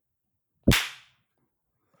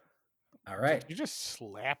All Did right. you just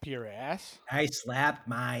slap your ass? I slapped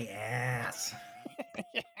my ass.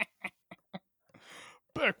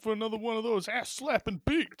 Back for another one of those ass slapping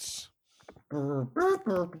beats. Breathe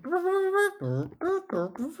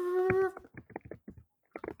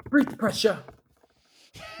the pressure.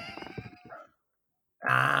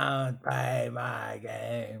 Don't play my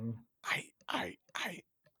game. I.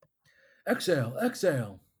 Exhale,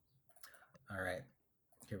 exhale. All right.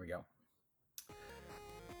 Here we go.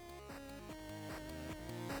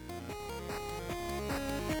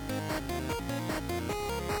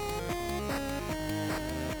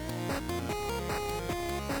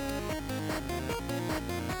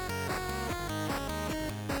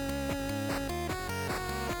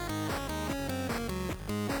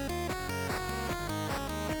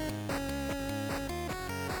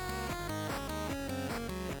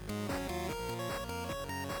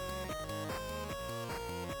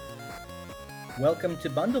 Welcome to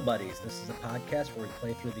Bundle Buddies. This is a podcast where we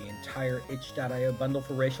play through the entire itch.io bundle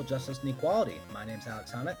for racial justice and equality. My name's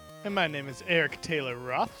Alex Hammett. And my name is Eric Taylor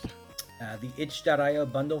Roth. The itch.io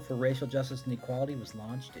bundle for racial justice and equality was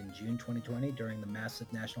launched in June 2020 during the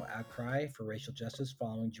massive national outcry for racial justice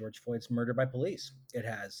following George Floyd's murder by police. It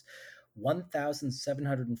has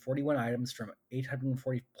 1,741 items from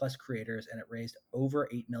 840 plus creators, and it raised over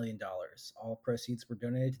 $8 million. All proceeds were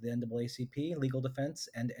donated to the NAACP, Legal Defense,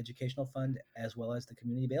 and Educational Fund, as well as the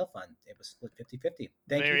Community Bail Fund. It was split 50-50.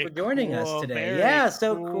 Thank you for joining us today. Yeah,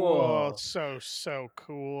 so cool. So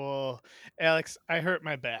cool. Alex, I hurt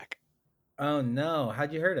my back. Oh, no.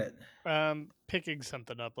 How'd you hurt it? Picking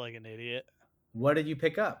something up like an idiot. What did you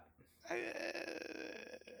pick up?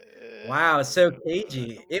 Wow, so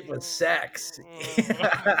cagey. It was sex.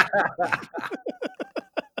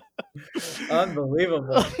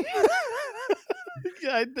 Unbelievable.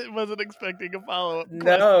 I wasn't expecting a follow-up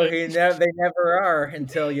No, question. they never are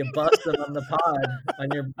until you bust them on the pod, on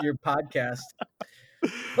your podcast.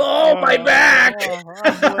 Oh, my back!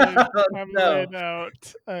 I'm No. laid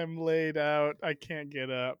out. I'm laid out. I can't get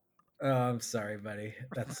up. Oh, I'm sorry, buddy.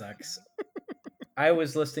 That sucks. I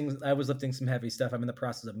was lifting some heavy stuff. I'm in the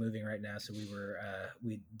process of moving right now, so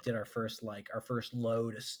we did our first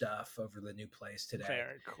load of stuff over the new place today.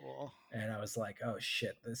 Very cool. And I was like, oh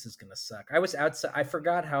shit, this is gonna suck. I was outside. I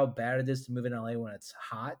forgot how bad it is to move in LA when it's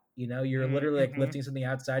hot. You know, you're literally like lifting something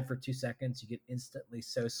outside for 2 seconds, you get instantly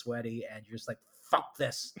so sweaty, and you're just like, fuck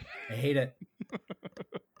this. I hate it.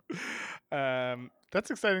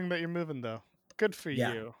 That's exciting that you're moving though. Good for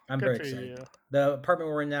you. I'm Good very for excited. you. The apartment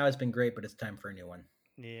we're in now has been great, but it's time for a new one.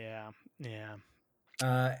 Yeah.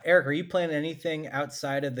 Eric, are you playing anything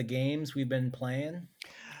outside of the games we've been playing?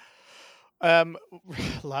 A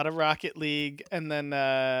lot of Rocket League, and then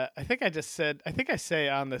I think I say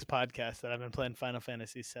on this podcast that I've been playing Final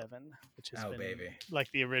Fantasy VII, which has been baby, like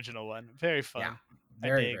the original one. Very fun. Yeah,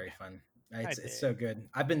 very fun. It's so good.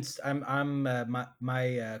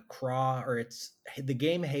 My craw, or it's the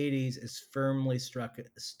game Hades is firmly stuck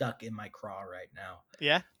in my craw right now.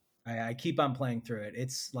 Yeah. I keep on playing through it.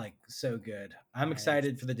 It's like so good. I'm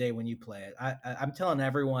excited for the day when you play it. I'm telling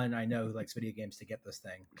everyone I know who likes video games to get this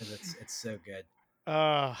thing because it's so good.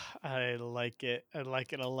 I like it. I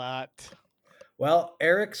like it a lot. Well,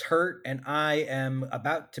 Eric's hurt, and I am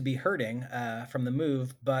about to be hurting from the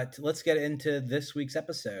move, but let's get into this week's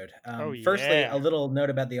episode. Firstly, a little note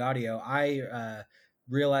about the audio. I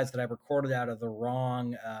realized that I recorded out of the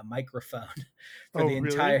wrong microphone for the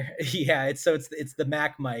entire. Really? Yeah, it's the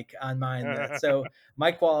Mac mic on mine. So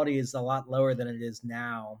my quality is a lot lower than it is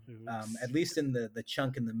now, at least in the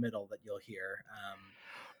chunk in the middle that you'll hear.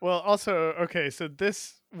 Well, also, okay, so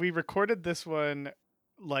we recorded this one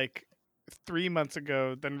like 3 months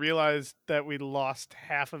ago, then realized that we lost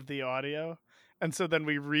half of the audio, and so then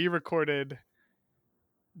we re-recorded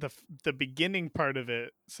the beginning part of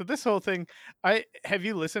it. So this whole thing, have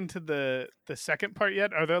you listened to the second part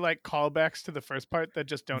yet? Are there like callbacks to the first part that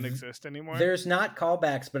just don't exist anymore? There's not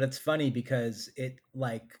callbacks, but it's funny because it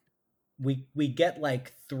like we get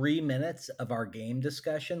like 3 minutes of our game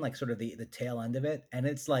discussion, like sort of the tail end of it, and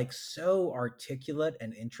it's like so articulate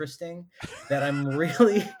and interesting that I'm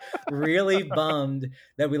really bummed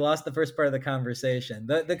that we lost the first part of the conversation.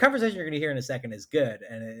 The conversation you're going to hear in a second is good,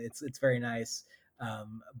 and it's very nice.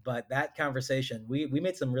 But that conversation, we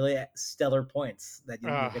made some really stellar points that you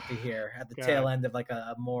get to hear at the tail end of like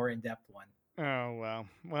a more in-depth one. Oh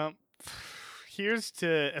well, here's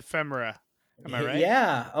to Ephemera. Am I right?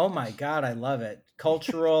 Yeah. Oh my God, I love it.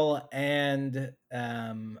 Cultural and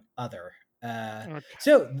other. Okay.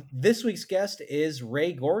 So this week's guest is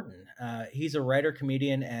Ray Gordon. He's a writer,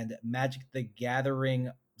 comedian, and Magic the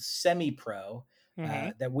Gathering semi-pro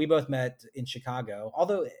that we both met in Chicago.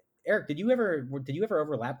 Although Eric, did you ever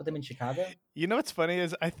overlap with him in Chicago? You know what's funny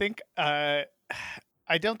is I think I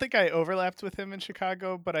don't think I overlapped with him in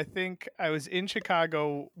Chicago, but I think I was in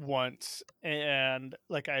Chicago once and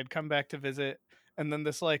like I had come back to visit and then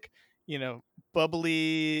this like, you know,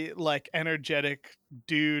 bubbly, like energetic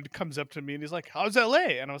dude comes up to me and he's like, "How's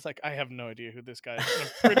LA?" And I was like, "I have no idea who this guy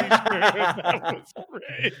is, but I'm pretty sure that was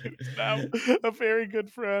Ray, who's now a very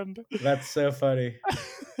good friend." That's so funny.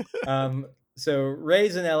 So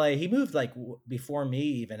Ray's in LA. He moved like before me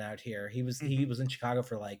even out here. He Mhm. was in Chicago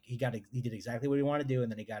for like he did exactly what he wanted to do,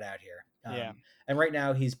 and then he got out here. Yeah. And right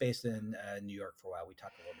now he's based in New York for a while. We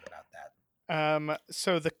talked a little bit about that.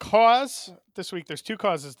 So the cause this week, there's two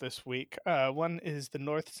causes this week. One is the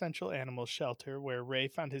North Central Animal Shelter, where Ray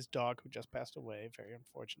found his dog who just passed away, very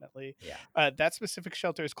unfortunately. Yeah. That specific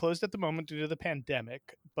shelter is closed at the moment due to the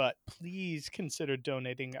pandemic, but please consider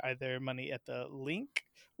donating either money at the link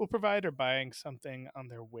we'll provide or buying something on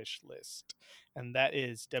their wish list. And that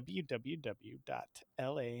is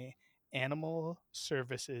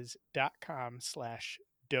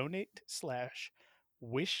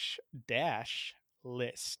www.lanimalservices.com/donate/wish dash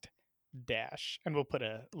list dash, and we'll put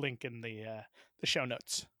a link in the show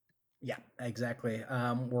notes. Yeah, exactly.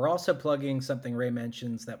 We're also plugging something Ray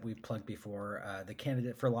mentions that we've plugged before. The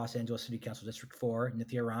candidate for Los Angeles City Council District 4,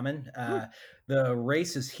 Nithya Raman. The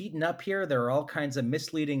race is heating up here. There are all kinds of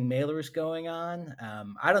misleading mailers going on.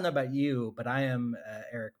 I don't know about you, but I am,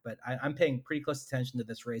 Eric, but I'm paying pretty close attention to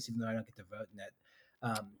this race, even though I don't get to vote in it.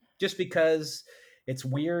 Just because it's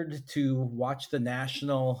weird to watch the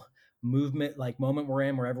national movement like moment we're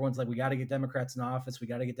in where everyone's like, we got to get Democrats in office,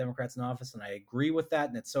 and I agree with that,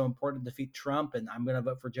 and it's so important to defeat Trump, and I'm going to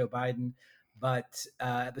vote for Joe Biden. But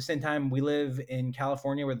at the same time, we live in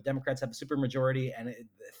California where the Democrats have a super majority, and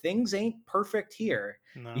things ain't perfect here.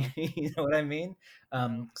 No. You know what I mean?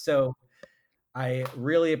 So I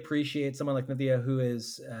really appreciate someone like Nithya who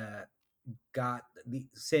is got the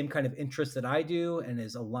same kind of interest that I do and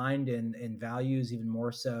is aligned in values even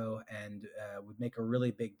more so, and would make a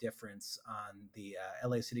really big difference on the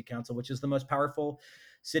LA City Council, which is the most powerful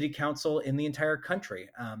city council in the entire country.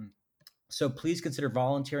 So please consider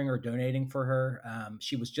volunteering or donating for her.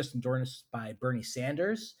 She was just endorsed by Bernie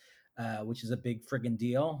Sanders, which is a big friggin'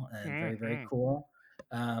 deal and very, very cool.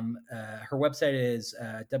 Her website is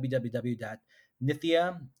www.nithya,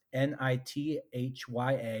 Nithya,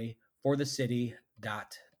 for the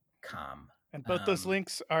city.com. And both those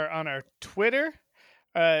links are on our Twitter.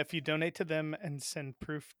 If you donate to them and send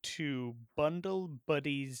proof to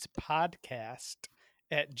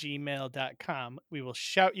bundlebuddiespodcast@gmail.com, we will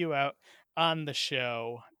shout you out on the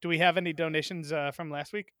show. Do we have any donations from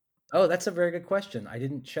last week? Oh, that's a very good question. I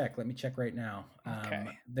didn't check. Let me check right now. Okay.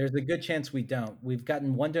 There's a good chance we don't. We've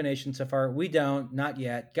gotten one donation so far. We don't, not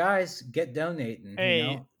yet. Guys, get donating.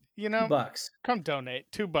 Hey, $2. come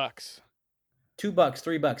donate. $2. $2,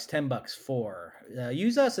 $3, $10, $4.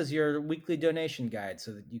 Use us as your weekly donation guide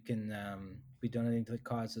so that you can be donating to the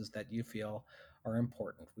causes that you feel are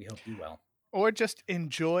important. We hope you will. Or just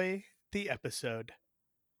enjoy the episode.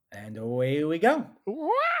 And away we go. Wow.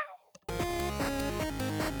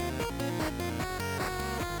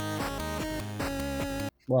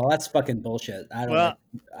 Well, that's fucking bullshit.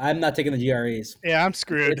 I'm not taking the GREs. Yeah, I'm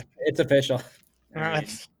screwed. It's official.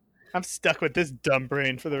 I'm stuck with this dumb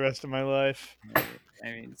brain for the rest of my life. I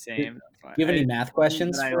mean, same. Do you have any math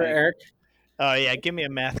questions for Eric? Oh yeah, give me a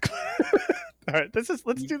math. All right, let's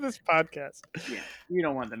do this podcast. Yeah, you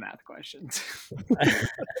don't want the math questions.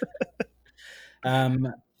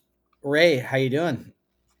 Ray, how you doing?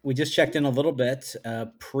 We just checked in a little bit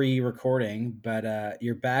pre-recording, but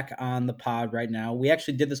you're back on the pod right now. We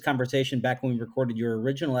actually did this conversation back when we recorded your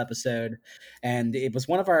original episode, and it was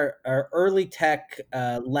one of our early tech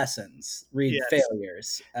lessons,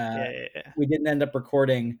 failures. We didn't end up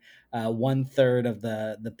recording 1/3 of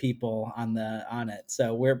the people on it,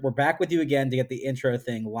 so we're back with you again to get the intro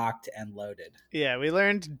thing locked and loaded. Yeah, we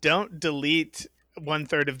learned don't delete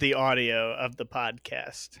 1/3 of the audio of the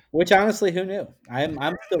podcast. Which honestly, who knew?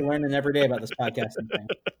 I'm still learning every day about this podcasting thing.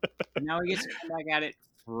 Now we get to come back at it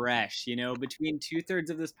fresh. Between 2/3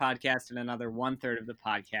 of this podcast and another 1/3 of the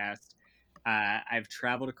podcast, I've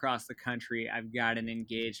traveled across the country. I've gotten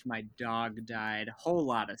engaged. My dog died. A whole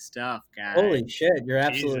lot of stuff, guys. Holy shit! You're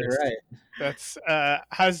absolutely right. That's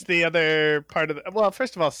how's the other part of the? Well,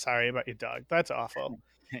 first of all, sorry about your dog. That's awful.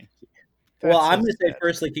 Thank you. Well, I'm going to say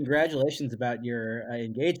firstly, congratulations about your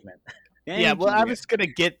engagement. I was going to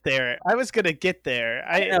get there. I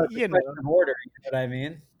know, order, you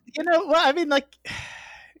know what I mean?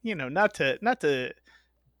 Not to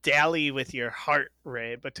dally with your heart,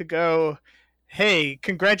 Ray, but to go, hey,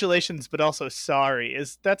 congratulations, but also sorry.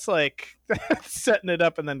 That's like setting it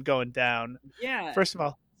up and then going down. Yeah. First of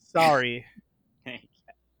all, sorry, Thank,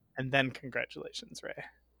 and then congratulations, Ray.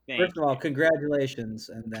 thank First of all, congratulations,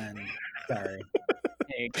 and then sorry.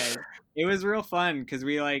 Hey guys, it was real fun because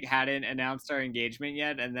we like hadn't announced our engagement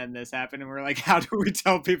yet, and then this happened, and we're like, how do we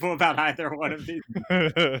tell people about either one of these?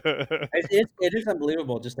 It is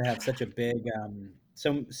unbelievable just to have such a big,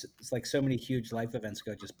 it's like so many huge life events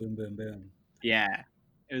go just boom, boom, boom. Yeah,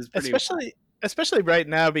 it was pretty. Wild. especially right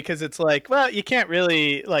now, because it's like, well, you can't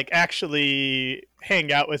really like actually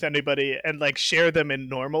hang out with anybody and like share them in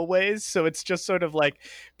normal ways, so it's just sort of like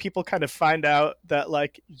people kind of find out that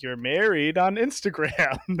like you're married on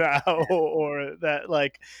Instagram now, or that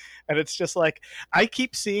like, and it's just like I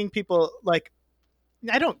keep seeing people, like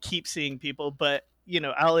I don't keep seeing people, but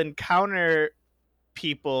I'll encounter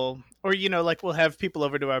people, or like we'll have people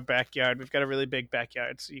over to our backyard. We've got a really big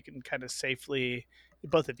backyard, so you can kind of safely,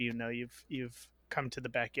 both of you've come to the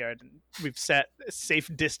backyard, and we've set a safe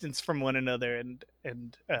distance from one another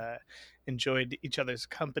and enjoyed each other's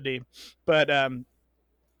company. But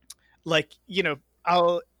like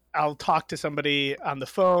I'll talk to somebody on the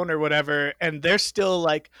phone or whatever, and they're still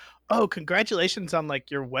like, oh, congratulations on like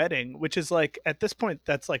your wedding, which is like at this point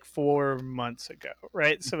that's like 4 months ago,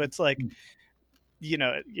 right? So it's like,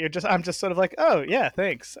 I'm just sort of like, oh yeah,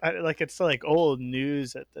 thanks. Like it's like old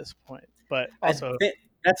news at this point, but also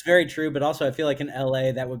that's very true. But also, I feel like in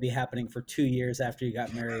LA that would be happening for 2 years after you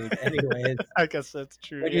got married. Anyways, I guess that's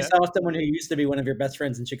true. when you saw someone who used to be one of your best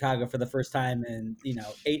friends in Chicago for the first time in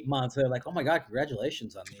 8 months, they're like, "Oh my god,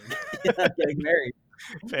 congratulations on getting married."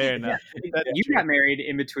 Fair enough. Yeah, you got married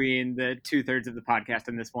in between the 2/3 of the podcast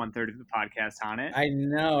and this 1/3 of the podcast on it. I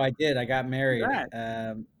know, I did. I got married.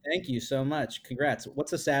 Thank you so much. Congrats.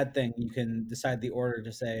 What's a sad thing you can decide the order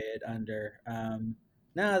to say it under?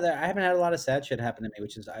 No, I haven't had a lot of sad shit happen to me,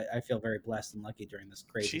 which is I feel very blessed and lucky during this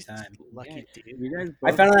crazy Jesus, time. lucky dude. You guys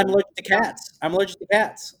I found out I'm allergic to cats. I'm allergic to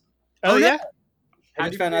cats. Oh yeah. I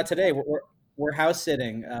just found out today. We're house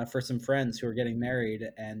sitting for some friends who are getting married,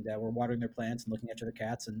 and we're watering their plants and looking after the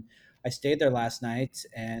cats. And I stayed there last night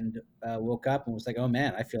and woke up and was like, "Oh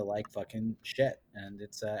man, I feel like fucking shit," and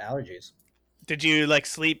it's allergies. Did you like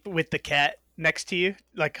sleep with the cat next to you,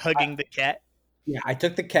 like hugging the cat? Yeah, I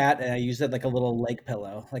took the cat and I used it like a little leg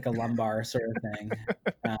pillow, like a lumbar sort of thing.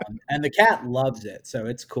 And the cat loves it, so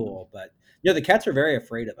it's cool. But the cats are very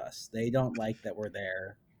afraid of us. They don't like that we're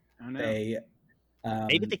there. Oh, no.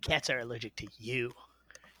 Maybe the cats are allergic to you.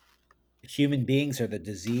 Human beings are the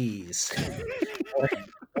disease.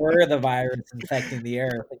 We're the virus infecting the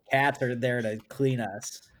air. The cats are there to clean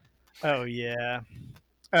us. Oh yeah.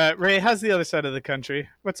 Ray, how's the other side of the country?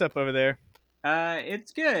 What's up over there?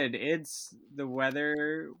 It's good. It's the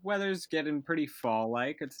weather's getting pretty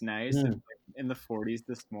fall-like. It's nice. It's in the 40s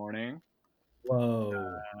this morning.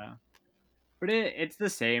 Whoa. But it's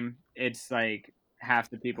the same. It's like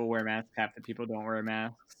half the people wear masks, half the people don't wear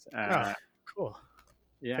masks. Cool.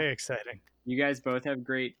 Yeah. Very exciting. You guys both have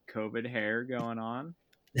great COVID hair going on.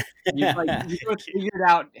 You both figured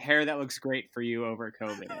out hair that looks great for you over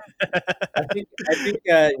COVID. I think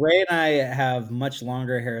Ray and I have much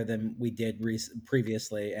longer hair than we did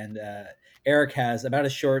previously, and Eric has about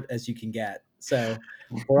as short as you can get. So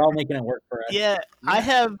we're all making it work for us. Yeah,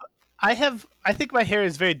 I think my hair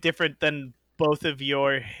is very different than both of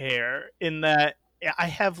your hair in that I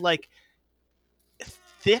have like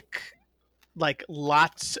thick, like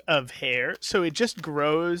lots of hair, so it just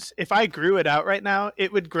grows. If I grew it out right now,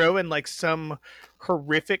 it would grow in like some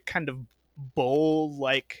horrific kind of bowl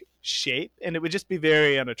like shape, and it would just be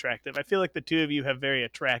very unattractive. I feel like the two of you have very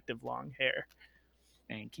attractive long hair.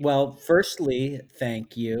 Thank you. Well, firstly,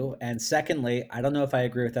 thank you, and secondly, I don't know if I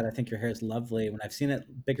agree with that. I think your hair is lovely. When I've seen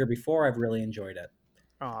it bigger before, I've really enjoyed it.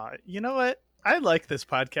 You know what? I like this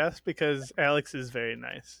podcast because Alex is very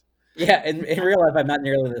nice. Yeah, in real life, I'm not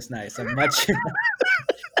nearly this nice. I'm much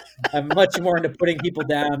more into putting people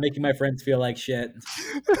down, making my friends feel like shit.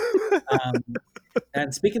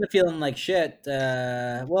 And speaking of feeling like shit,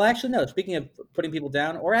 well, actually, no. Speaking of putting people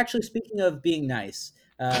down, or actually speaking of being nice,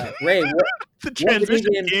 Ray, the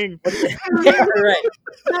transition king. Yeah, right.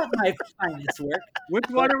 Not my finest work. Which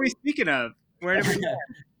one are we speaking of? Where do we go?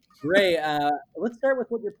 Ray, let's start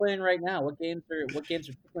with what you're playing right now. What games are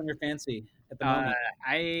tickling your fancy at the moment?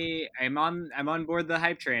 I'm on board the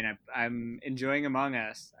hype train. I'm enjoying Among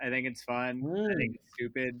Us. I think it's fun. I think it's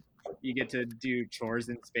stupid. You get to do chores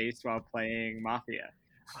in space while playing Mafia.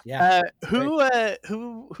 Yeah. Who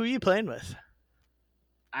are you playing with?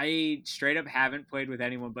 I straight up haven't played with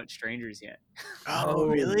anyone but strangers yet. Oh,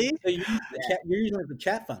 really? So you're using the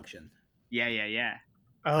chat function. Yeah.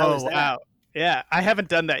 Oh, wow. Yeah, I haven't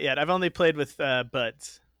done that yet. I've only played with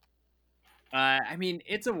buds. I mean,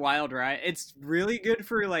 it's a wild ride. It's really good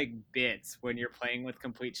for like bits when you're playing with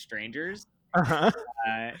complete strangers. Uh-huh.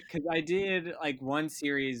 Because I did like one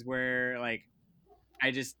series where like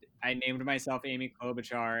I named myself Amy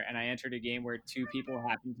Klobuchar, and I entered a game where two people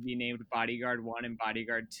happened to be named Bodyguard 1 and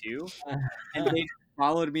Bodyguard 2, and they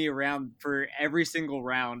followed me around for every single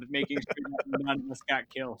round, making sure that none of us got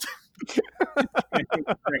killed. It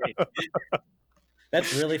was great.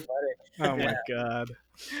 That's really funny. Oh my god.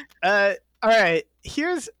 All right.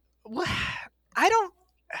 Here's what I don't.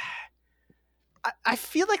 I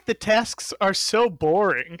feel like the tasks are so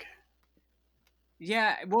boring.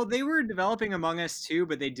 Yeah, well, they were developing Among Us too,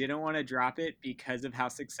 but they didn't want to drop it because of how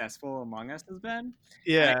successful Among Us has been. And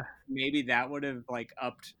Yeah. maybe that would have like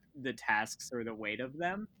upped the tasks or the weight of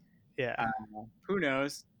them. Yeah. Who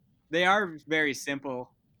knows? They are very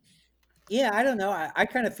simple. Yeah, I don't know. I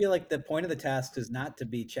kind of feel like the point of the task is not to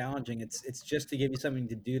be challenging. It's just to give you something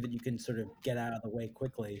to do that you can sort of get out of the way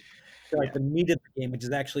quickly. So like Yeah. the meat of the game, which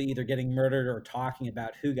is actually either getting murdered or talking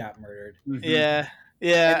about who got murdered. Yeah.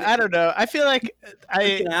 Yeah. And I don't know. I feel like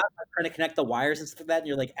freaking out, like, trying to connect the wires and stuff like that, and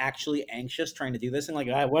you're like actually anxious trying to do this, and like,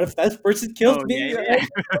 what if that person kills Oh, me? yeah.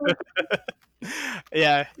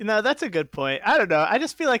 Yeah, that's a good point. I don't know. I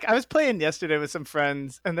just feel like I was playing yesterday with some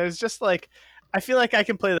friends, and there's just like, I feel like I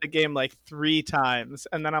can play the game like 3 times,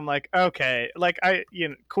 and then I'm like, okay, like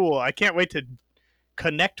cool. I can't wait to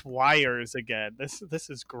connect wires again. This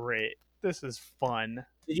is great. This is fun.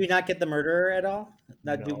 Did you not get the murderer at all?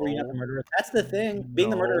 Were you not the No. murderer? That's the thing.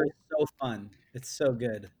 Being the murderer No. is so fun. It's so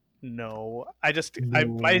good. No,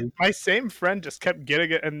 my No. my same friend just kept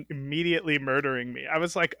getting it and immediately murdering me. I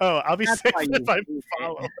was like, oh, I'll be That's safe why you if I hate it.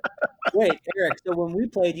 follow. Wait, Eric. So when we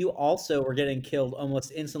played, you also were getting killed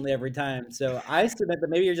almost instantly every time. So I submit that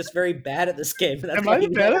maybe you're just very bad at this game. That's Am why I you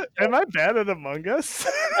bad never at Am I bad at Among Us?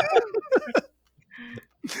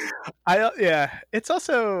 Yeah. It's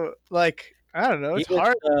also like I don't know. He It's was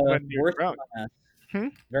hard the when you're worst drunk. among us. Hmm?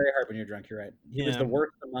 Very hard when you're drunk. You're right. He was Yeah. the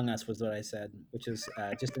worst among us, was what I said, which is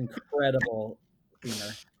just incredible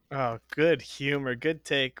humor. Oh, good humor, good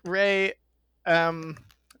take, Ray.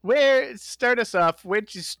 Where start us off?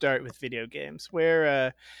 Where'd you start with video games?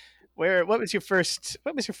 What was your first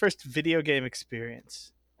video game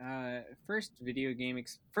experience? First video game,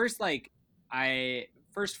 first like I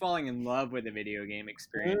first falling in love with a video game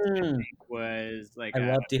experience I Mm, think was like I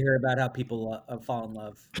love to hear about how people fall in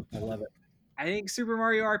love. I love it. I think Super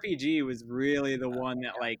Mario RPG was really the one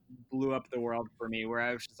that like blew up the world for me, where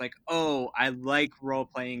I was just like, oh, I like role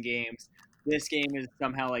playing games. This game is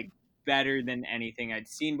somehow like better than anything I'd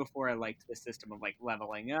seen before. I liked the system of like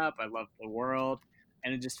leveling up. I loved the world,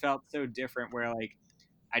 and it just felt so different. Where like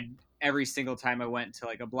I every single time I went to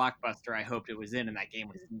like a Blockbuster, I hoped it was in, and that game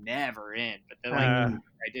was never in. But then like Uh,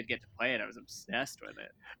 I did get to play it, I was obsessed with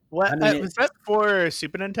it. what I mean, was that for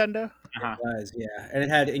Super Nintendo? Uh-huh. it was, yeah, and it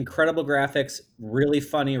had incredible graphics, really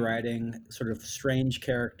funny writing, sort of strange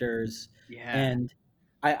characters, Yeah. and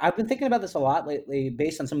I've been thinking about this a lot lately,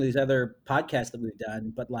 based on some of these other podcasts that we've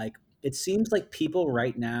done. But like, it seems like people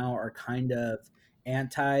right now are kind of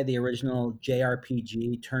anti the original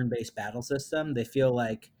JRPG turn-based battle system. They feel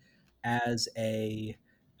like as a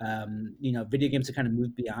video games have kind of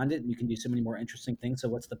moved beyond it, and you can do so many more interesting things. So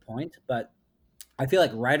what's the point? But I feel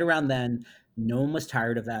like right around then, no one was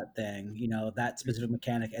tired of that thing, that specific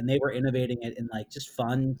mechanic, and they were innovating it in like just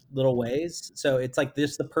fun little ways. So it's like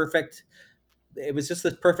this the perfect. It was just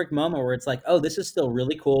this perfect moment where it's like, oh, this is still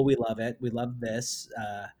really cool. We love it. We love this.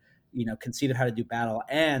 Conceit of how to do battle,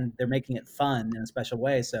 and they're making it fun in a special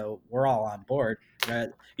way. So we're all on board. Right?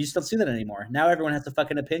 You just don't see that anymore. Now everyone has a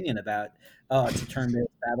fucking opinion about, oh, it's a turn-based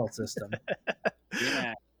battle system.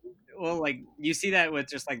 Yeah. Well, like you see that with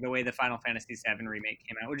just like the way the Final Fantasy VII remake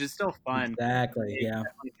came out, which is still fun. Exactly. They Yeah.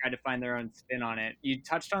 definitely tried to find their own spin on it. You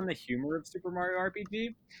touched on the humor of Super Mario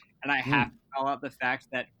RPG, and I have to call out the fact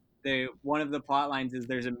that one of the plot lines is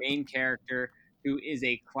there's a main character who is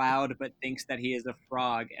a cloud but thinks that he is a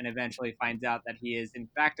frog, and eventually finds out that he is in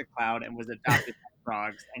fact a cloud and was adopted by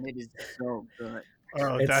frogs, and it is so good.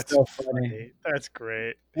 Oh, It's that's so funny. That's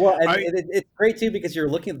great. Well, and it's great too because you're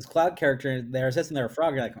looking at this cloud character and they're assessing they're a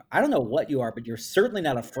frog. You're like, I don't know what you are, but you're certainly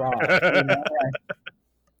not a frog.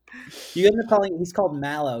 You end up calling he's called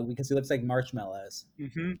Mallow because he looks like marshmallows.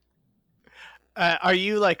 Mm-hmm. Are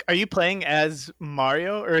you playing as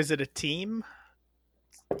Mario, or is it a team?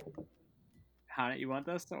 How you want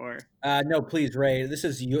this or? No, please, Ray. This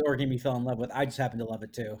is your game you fell in love with. I just happen to love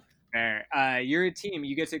it too. Fair. You're a team.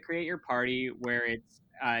 You get to create your party where it's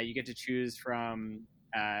you get to choose from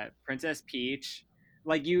Princess Peach,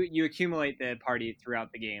 like you accumulate the party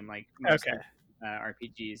throughout the game, like most Okay.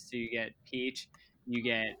 RPGs. So you get Peach, you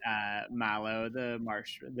get Mallow, the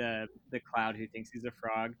cloud who thinks he's a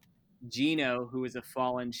frog, Gino, who is a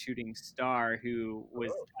fallen shooting star who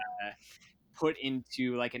was put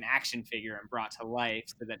into like an action figure and brought to life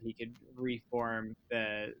so that he could reform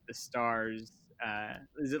the stars.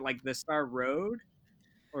 Is it like the Star Road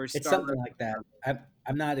or It's Star something Road? like that.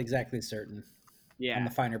 I'm not exactly certain on Yeah, the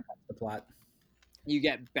finer parts of the plot. you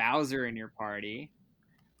get Bowser in your party.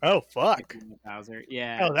 Oh fuck. Bowser,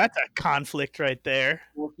 yeah. Oh, that's a conflict right there.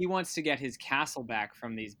 Well, he wants to get his castle back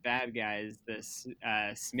from these bad guys, this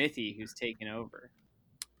Smithy who's taken over.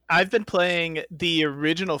 I've been playing the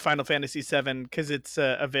original Final Fantasy VII because it's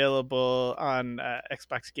available on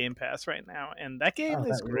Xbox Game Pass right now, and that game Oh,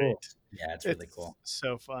 is that rules. great. Yeah, it's really It's cool.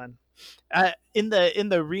 so fun. In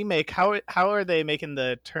the remake, how are they making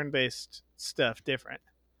the turn-based stuff different?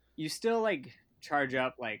 You still like charge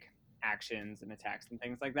up like actions and attacks and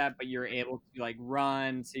things like that, but you're able to like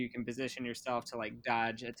run so you can position yourself to like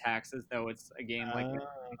dodge attacks as though it's a game like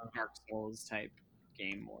a Dark Souls type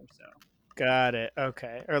game more so. Got it.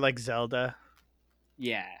 Okay, or like Zelda.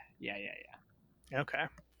 Yeah. Okay.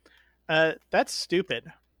 That's stupid.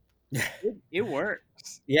 It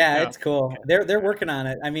works. Yeah, No. it's cool. They're working on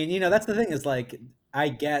it. I mean, that's the thing is like I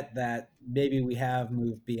get that maybe we have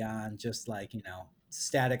moved beyond just like,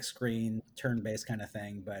 static screen, turn-based kind of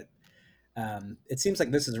thing, but it seems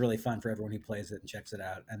like this is really fun for everyone who plays it and checks it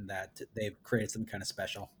out, and that they've created something kind of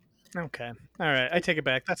special. Okay. All right. I take it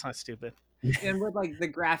back. That's not stupid. And with like the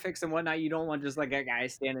graphics and whatnot, you don't want just like a guy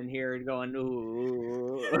standing here going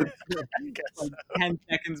ooh I guess like so. 10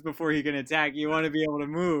 seconds before he can attack. You want to be able to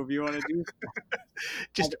move. You want to do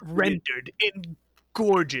Just rendered in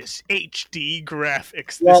gorgeous HD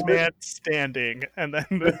graphics. Well, This man standing, and then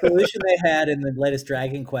the solution they had in the latest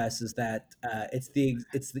Dragon Quest is that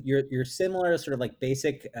your similar sort of like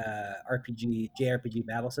basic RPG JRPG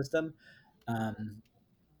battle system,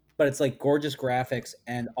 but it's like gorgeous graphics,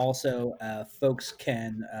 and also folks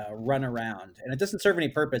can run around, and it doesn't serve any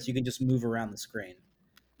purpose. You can just move around the screen.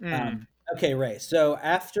 Mm. Okay, Ray. So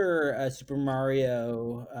after Super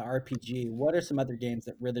Mario RPG, what are some other games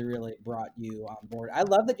that really, really brought you on board? I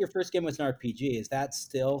love that your first game was an RPG. Is that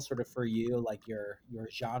still sort of for you, like your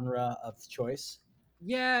genre of choice?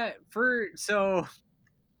 Yeah, so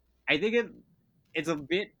I think it's a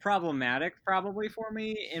bit problematic probably for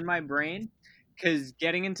me in my brain because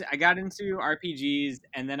I got into RPGs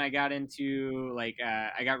and then I got into like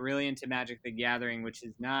I got really into Magic the Gathering, which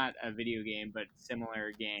is not a video game but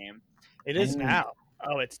similar game. It is And now.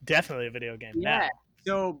 Oh, it's definitely a video game yeah,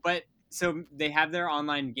 now. so they have their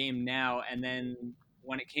online game now, and then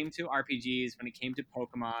when it came to RPGs, when it came to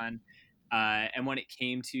Pokemon, and when it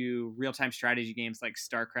came to real time strategy games like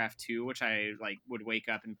StarCraft 2, which I like would wake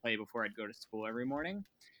up and play before I'd go to school every morning,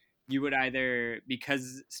 you would either,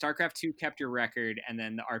 because StarCraft 2 kept your record and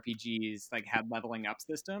then the RPGs like had leveling up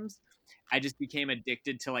systems, I just became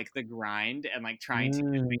addicted to like the grind and like trying to get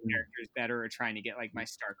my characters better or trying to get like my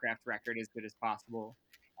StarCraft record as good as possible.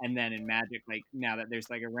 And then in Magic, like now that there's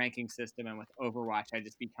like a ranking system and with Overwatch, I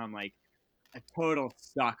just become like a total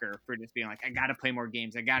sucker for just being like, I gotta play more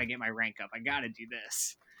games, I gotta get my rank up, I gotta do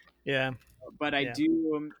this. Yeah. But I Yeah.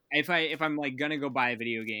 do if I'm like gonna go buy a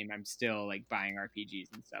video game, I'm still like buying RPGs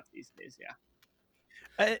and stuff these days.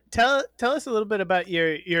 Yeah. Tell us a little bit about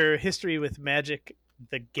your history with Magic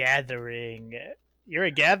the Gathering. You're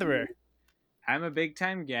a gatherer. I'm a big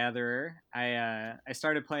time gatherer. I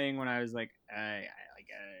started playing when I was like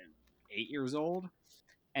 8 years old,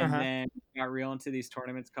 and Uh-huh. then got real into these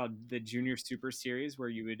tournaments called the Junior Super Series, where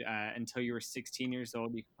you would until you were 16 years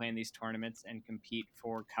old, you could play in these tournaments and compete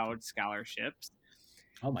for college scholarships.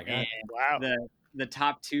 Oh my And god! Wow. the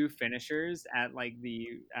top two finishers at like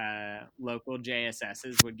the local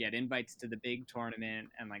JSSs would get invites to the big tournament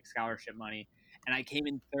and like scholarship money. And I came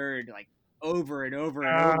in third, like over and over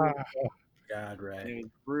and over. Ah, God, And Ray. it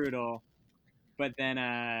was brutal. But then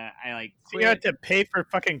I like so you had quit. to pay for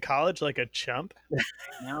fucking college like a chump?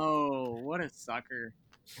 No, what a sucker!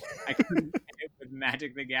 I couldn't pay with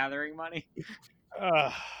Magic the Gathering money.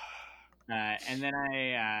 Ugh. And then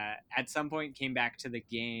I, at some point, came back to the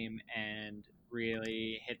game and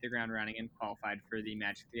really hit the ground running and qualified for the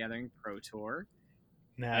Magic the Gathering Pro Tour,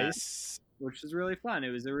 Nice. which was really fun. It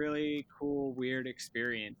was a really cool, weird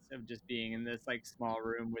experience of just being in this like small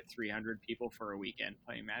room with 300 people for a weekend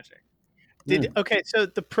playing Magic. Okay, so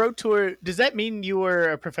the Pro Tour, does that mean you were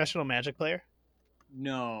a professional Magic player?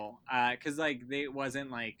 No, because like it wasn't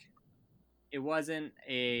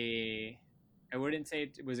a. I wouldn't say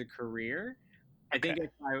it was a career, I Okay. think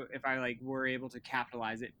if I like were able to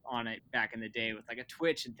capitalize on it back in the day with like a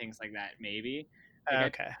Twitch and things like that, maybe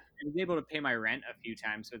like Okay. I was able to pay my rent a few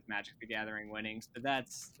times with Magic the Gathering winnings, but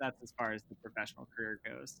that's as far as the professional career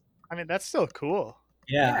goes. I mean, that's still cool.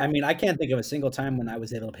 Yeah, Yeah. I mean, I can't think of a single time when I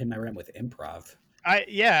was able to pay my rent with improv.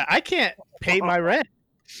 I can't pay my rent.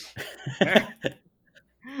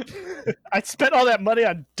 I spent all that money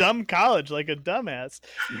on dumb college like a dumbass.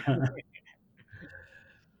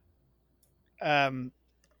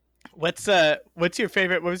 What's your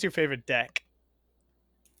favorite? What was your favorite deck?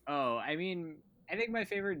 Oh, I mean, I think my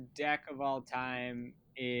favorite deck of all time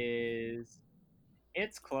is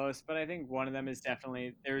it's close, but I think one of them is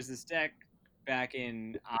definitely there's this deck back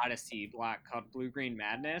in Odyssey Black called Blue Green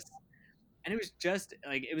Madness, and it was just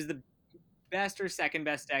like it was the best or second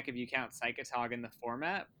best deck if you count Psychotog in the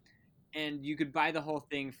format, and you could buy the whole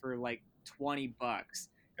thing for like $20.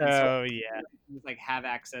 And so Oh yeah, like have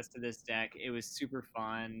access to this deck. It was super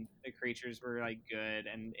fun. The creatures were like good,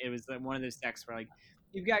 and it was like one of those decks where like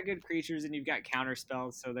you've got good creatures and you've got counter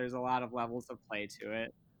spells, so there's a lot of levels of play to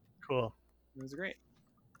it. cool. It was great.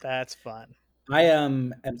 That's fun. I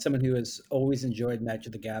am someone who has always enjoyed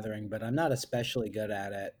Magic the Gathering, but I'm not especially good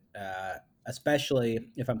at it. Especially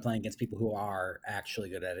if I'm playing against people who are actually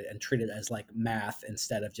good at it and treat it as like math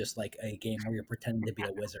instead of just like a game where you're pretending to be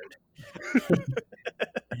a wizard.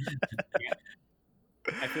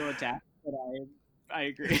 I feel attacked, but I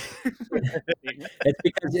agree.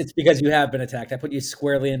 It's because you have been attacked. I put you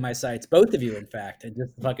squarely in my sights, both of you, in fact, and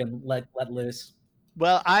just fucking let loose.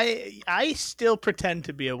 Well, I still pretend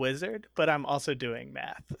to be a wizard, but I'm also doing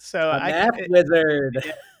math. So A math wizard.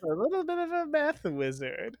 A little bit of a math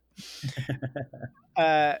wizard.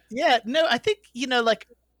 Yeah, no, I think like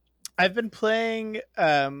I've been playing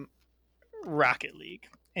Rocket League,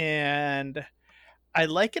 and I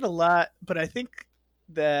like it a lot, but I think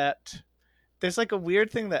that there's like a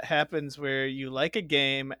weird thing that happens where you like a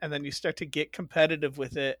game and then you start to get competitive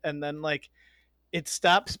with it, and then like it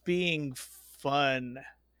stops being fun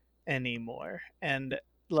anymore. And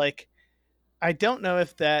like I don't know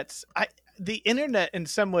if the internet in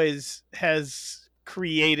some ways has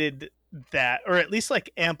created that, or at least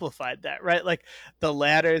like amplified that, right? Like the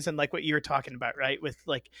ladders and like what you were talking about, right? With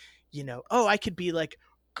like, oh, I could be like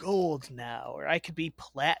gold now, or I could be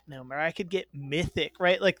platinum, or I could get mythic,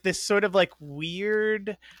 right? Like this sort of like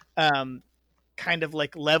weird kind of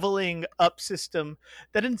like leveling up system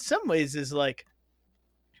that in some ways is like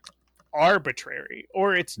arbitrary,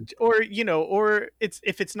 or it's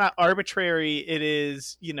if it's not arbitrary, it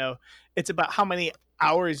is it's about how many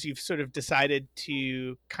hours you've sort of decided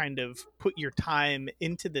to kind of put your time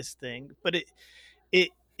into this thing. But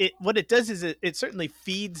it what it does is it certainly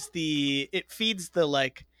feeds the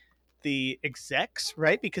like the execs,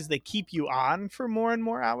 right? Because they keep you on for more and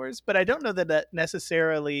more hours. But I don't know that that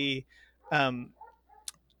necessarily um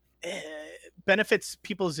eh, benefits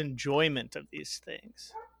people's enjoyment of these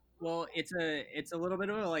things. Well, it's a little bit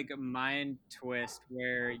of a like a mind twist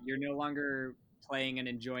where you're no longer playing and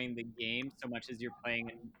enjoying the game so much as you're playing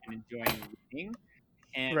and enjoying winning.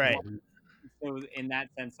 And Right. so in that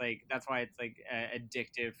sense, like that's why it's like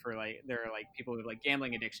addictive for like there are like people with like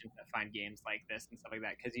gambling addictions that find games like this and stuff like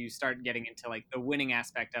that because you start getting into like the winning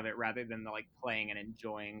aspect of it rather than the like playing and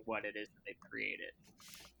enjoying what it is that they've created.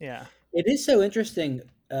 Yeah. It is so interesting.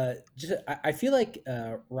 I feel like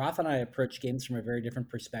Roth and I approach games from a very different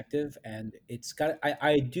perspective, and it's got.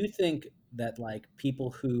 I do think that like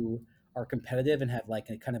people who are competitive and have like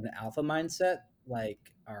a kind of an alpha mindset,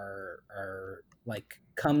 like are like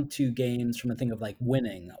come to games from a thing of like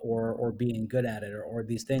winning or being good at it or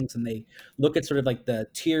these things, and they look at sort of like the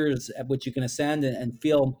tiers at which you can ascend and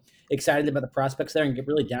feel excited about the prospects there and get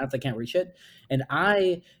really down if they can't reach it. And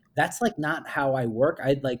that's like not how I work.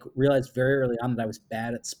 I'd like realized very early on that I was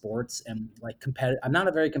bad at sports and like competitive. I'm not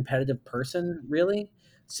a very competitive person really.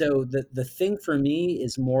 So the thing for me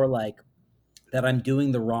is more like that I'm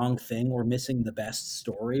doing the wrong thing or missing the best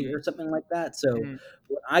story or something like that. So Mhm.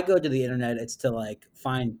 when I go to the internet, it's to like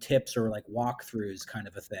find tips or like walkthroughs kind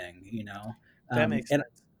of a thing, you know? That makes And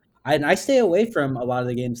sense. I stay away from a lot of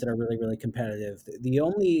the games that are really, really competitive. The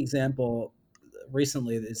only example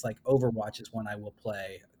recently is like Overwatch is one I will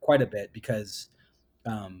play quite a bit because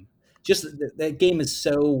just that game is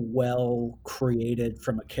so well created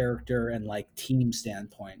from a character and like team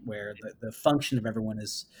standpoint where the function of everyone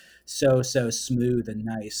is so smooth and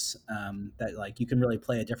nice that like you can really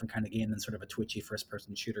play a different kind of game than sort of a twitchy first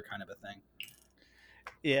person shooter kind of a thing.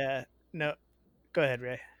 Yeah. No. Go ahead,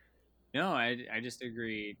 Ray. No, I just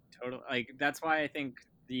agree totally. Like that's why I think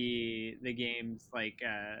the games like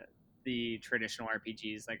the traditional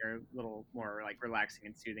RPGs like are a little more like relaxing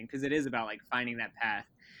and soothing, because it is about like finding that path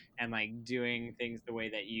and like doing things the way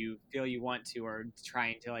that you feel you want to, or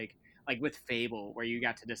trying to like with Fable, where you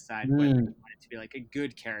got to decide whether you wanted to be like a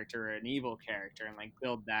good character or an evil character and like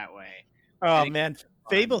build that way. I Oh think man,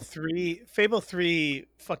 Fable 3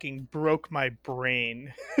 fucking broke my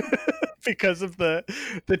brain because of the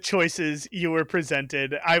choices you were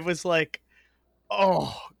presented. I was like,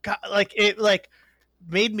 oh god, like it like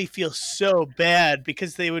made me feel so bad,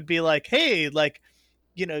 because they would be like, hey, like,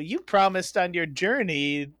 you know, you promised on your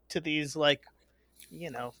journey to these, like,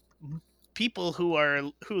 you know, people who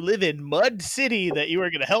live in Mud City that you are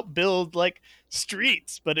going to help build like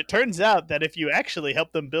streets, but it turns out that if you actually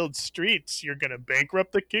help them build streets, you're going to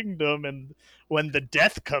bankrupt the kingdom, and when the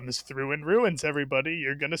death comes through and ruins everybody,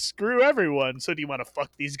 you're going to screw everyone. So do you want to fuck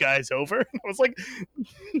these guys over? And I was like,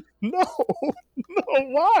 no,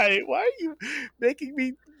 why are you making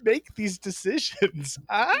me make these decisions?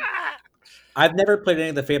 I've never played any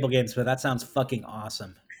of the Fable games, but that sounds fucking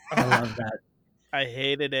awesome. I love that. I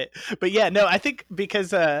hated it. But yeah, no, I think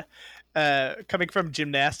because coming from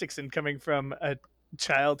gymnastics and coming from a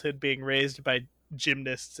childhood being raised by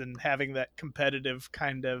gymnasts and having that competitive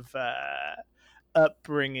kind of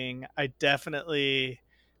upbringing, I definitely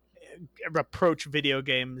approach video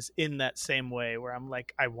games in that same way, where I'm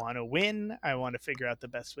like, I want to win, I want to figure out the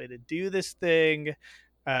best way to do this thing,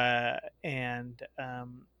 and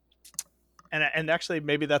actually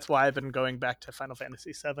maybe that's why I've been going back to Final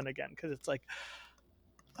Fantasy VII again, because it's like,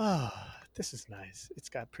 oh, this is nice. It's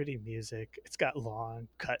got pretty music. It's got long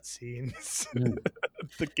cutscenes.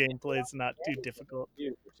 The gameplay is not too difficult,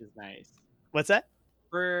 which is nice. What's that?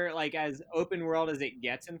 For like as open world as it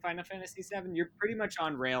gets in Final Fantasy VII, you're pretty much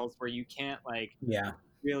on rails, where you can't like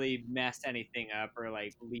really mess anything up or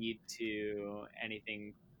like lead to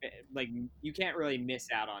anything. Like you can't really miss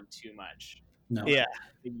out on too much. No. Yeah.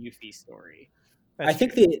 The Yuffie story. I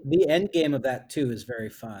think the end game of that too is very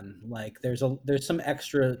fun. Like there's some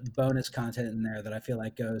extra bonus content in there that I feel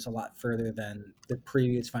like goes a lot further than the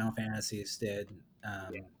previous Final Fantasies did.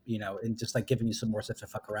 You know, and just like giving you some more stuff to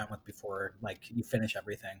fuck around with before like you finish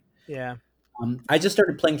everything. Yeah. I just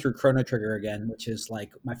started playing through Chrono Trigger again, which is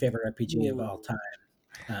like my favorite RPG of all time.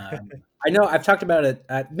 I know I've talked about it,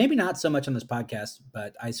 maybe not so much on this podcast,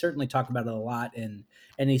 but I certainly talk about it a lot in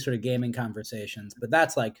any sort of gaming conversations. But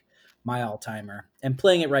that's like my all-timer, and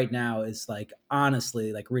playing it right now is like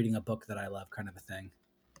honestly like reading a book that I love, kind of a thing.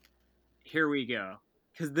 Here we go,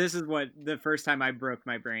 because this is what the first time I broke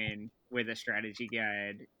my brain with a strategy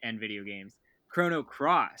guide and video games. Chrono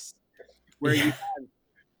Cross, where you have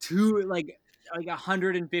two like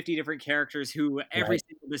 150 different characters who every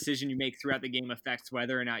single decision you make throughout the game affects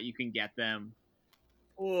whether or not you can get them.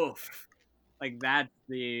 Oof. Like that's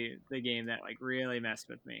the game that like really messed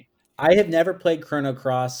with me. I have never played Chrono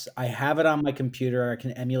Cross. I have it on my computer. I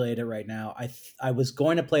can emulate it right now. I was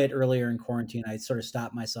going to play it earlier in quarantine. I sort of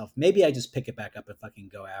stopped myself. Maybe I just pick it back up and fucking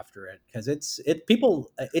go after it, because it's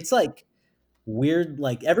like weird.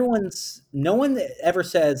 Like no one ever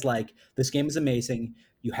says like this game is amazing,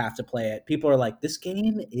 you have to play it. People are like, this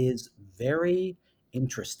game is very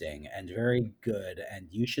interesting and very good, and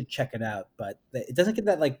you should check it out. But it doesn't get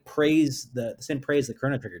that like praise, the same praise that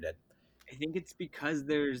Chrono Trigger did. I think it's because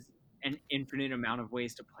there's an infinite amount of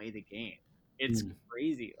ways to play the game. It's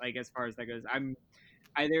crazy. Like as far as that goes, I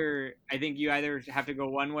think you either have to go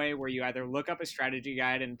one way, where you either look up a strategy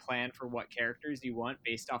guide and plan for what characters you want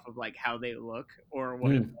based off of like how they look or what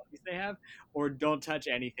abilities they have, or don't touch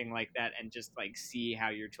anything like that and just like see how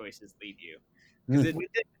your choices lead you.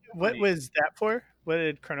 What was that for? What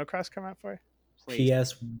did Chrono Cross come out for?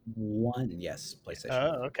 PS1, yes, PlayStation.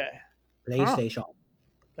 Oh, okay. PlayStation.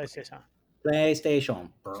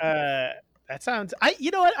 That sounds. You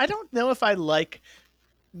know what? I don't know if I like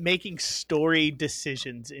making story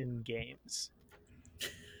decisions in games.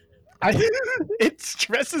 It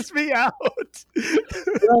stresses me out.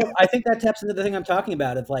 Well, I think that taps into the thing I'm talking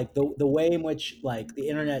about, of like the way in which like the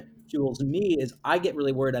internet fuels me is I get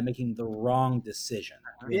really worried I'm making the wrong decision.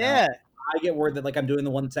 Yeah. I get worried that like I'm doing the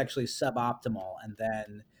one that's actually suboptimal, and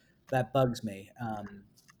then that bugs me.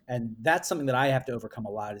 And that's something that I have to overcome a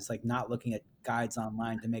lot, is like not looking at guides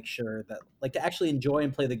online to make sure that like to actually enjoy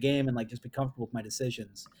and play the game and like just be comfortable with my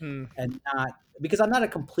decisions, and not because I'm not a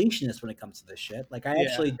completionist when it comes to this shit. Like I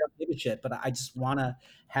actually don't give a shit, but I just want to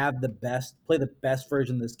have play the best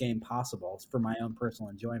version of this game possible for my own personal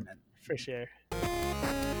enjoyment. For sure.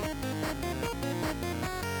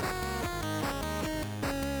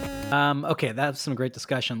 Okay, that's some great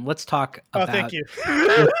discussion. Let's talk about... Oh, thank you.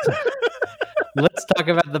 Let's talk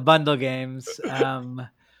about the bundle games.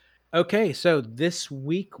 Okay, so this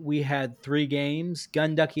week we had 3 games: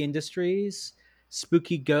 Gun Ducky Industries,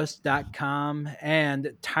 SpookyGhost.com,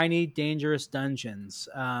 and Tiny Dangerous Dungeons.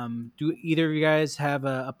 Do either of you guys have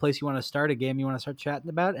a place you want to start, a game you want to start chatting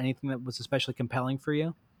about? Anything that was especially compelling for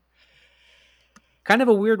you? Kind of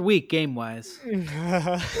a weird week game-wise.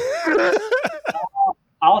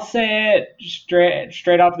 I'll say it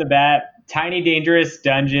straight off the bat. Tiny Dangerous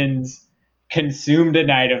Dungeons consumed a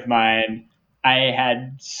night of mine. I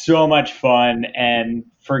had so much fun and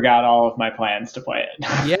forgot all of my plans to play it.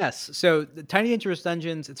 Yes. So the Tiny Dangerous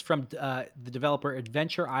Dungeons, it's from the developer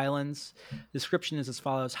Adventure Islands. Description is as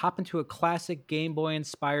follows: hop into a classic Game Boy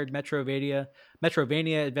inspired Metrovania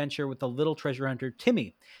adventure with the little treasure hunter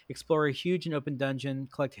Timmy. Explore a huge and open dungeon,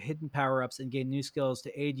 collect hidden power-ups, and gain new skills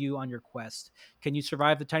to aid you on your quest. Can you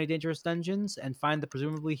survive the Tiny Dangerous Dungeons and find the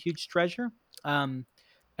presumably huge treasure? And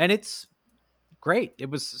it's great. It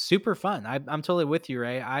was super fun. I'm totally with you,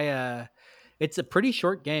 Ray. It's a pretty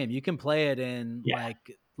short game. You can play it in Yeah.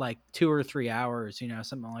 like 2 or 3 hours,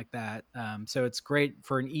 something like that. So it's great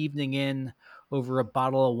for an evening in over a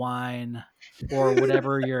bottle of wine or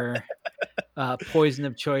whatever your poison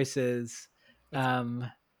of choice is. What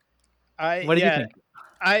did you think?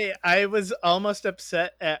 I was almost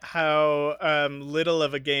upset at how little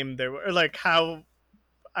of a game there were, or like how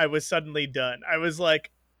I was suddenly done. I was like,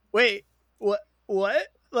 wait, what?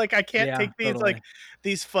 Like I can't Yeah, take these totally.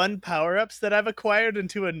 these fun power-ups that I've acquired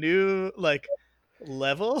into a new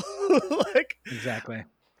level. Like Exactly.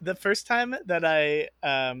 the first time that I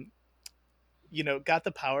got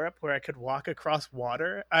the power-up where I could walk across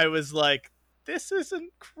water, I was like, this is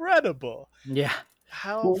incredible. Yeah.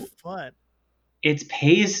 How fun. It's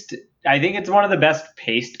paced. I think it's one of the best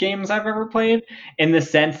paced games I've ever played, in the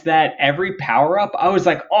sense that every power up, I was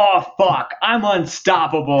like, oh fuck, I'm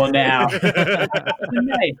unstoppable now.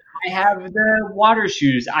 Nice. I have the water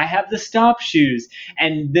shoes, I have the stop shoes,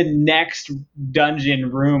 and the next dungeon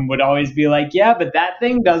room would always be like, yeah, but that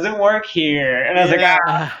thing doesn't work here. And I was like,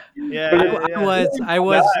 Yeah. but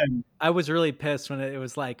Yeah, I was really pissed when it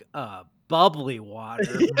was like bubbly water,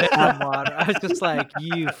 venom water. I was just like,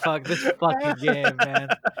 you fuck this fucking game, man.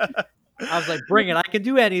 I was like, bring it. I can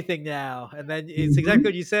do anything now. And then it's exactly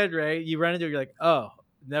what you said, right? You run into it, you're like, oh,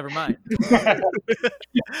 never mind.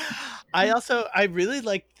 I really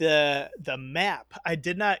liked the map. I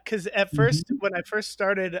did not, because at first when I first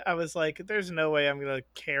started, I was like, there's no way I'm gonna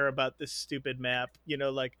care about this stupid map,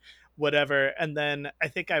 like whatever. And then I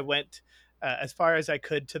think I went as far as I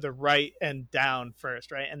could to the right and down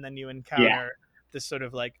first, right? And then you encounter this sort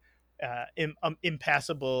of like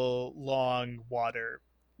impassable long water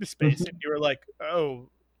space, and you were like, oh,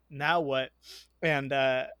 now what? And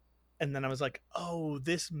then I was like, oh,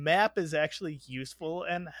 this map is actually useful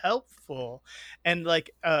and helpful. And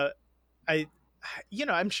I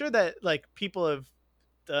I'm sure that like people have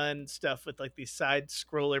done stuff with like these side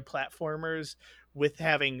scroller platformers with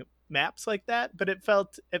having maps like that, but it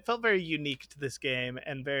felt very unique to this game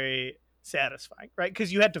and very satisfying, right?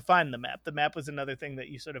 Because you had to find the map was another thing that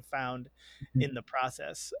you sort of found in the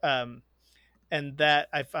process, and that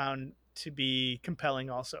I found to be compelling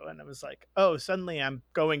also. And it was like, oh, suddenly I'm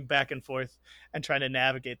going back and forth and trying to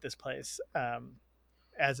navigate this place,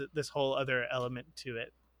 this whole other element to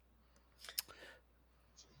it.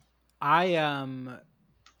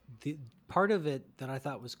 The part of it that I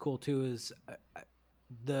thought was cool too is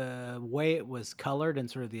the way it was colored and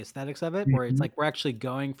sort of the aesthetics of it, where it's like we're actually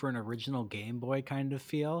going for an original Game Boy kind of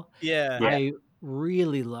feel. Yeah. I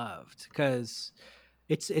really loved, because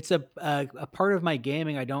it's a part of my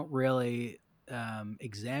gaming I don't really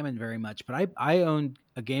examine very much, but I owned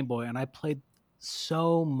a Game Boy and I played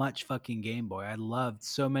so much fucking Game Boy. I loved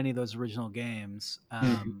so many of those original games.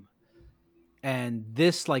 And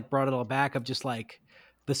this like brought it all back, of just like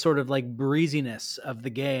the sort of like breeziness of the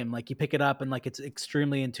game. Like you pick it up and like it's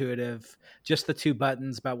extremely intuitive, just the 2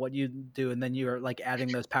 buttons about what you do, and then you're like adding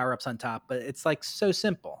those power-ups on top, but it's like so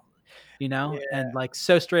simple, and like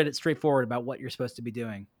so straightforward about what you're supposed to be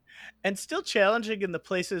doing, and still challenging in the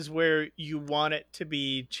places where you want it to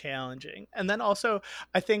be challenging. And then also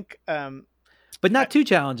I think but not too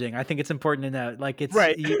challenging. I think it's important to note, like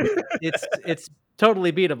right. It's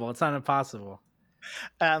totally beatable. It's not impossible.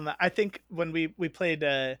 I think when we played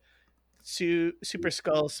Super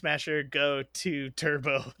Skull Smasher Go 2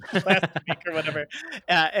 Turbo last week or whatever,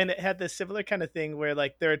 and it had this similar kind of thing where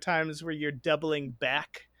like there are times where you're doubling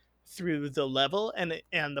back through the level, and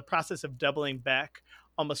the process of doubling back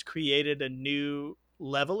almost created a new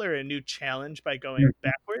level or a new challenge by going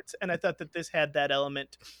backwards. And I thought that this had that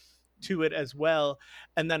element to it as well.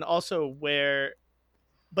 And then also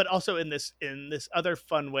but also in this other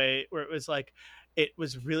fun way where it was like it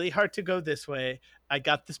was really hard to go this way. I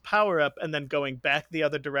got this power up, and then going back the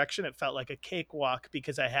other direction, it felt like a cakewalk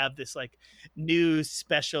because I have this like new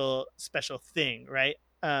special thing, right?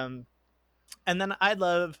 And then I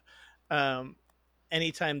love um,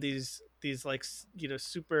 anytime these like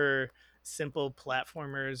super simple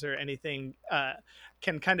platformers or anything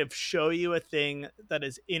can kind of show you a thing that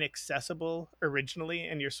is inaccessible originally,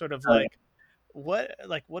 and you're sort of Oh, yeah.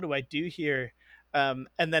 what do I do here? And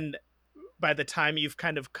then by the time you've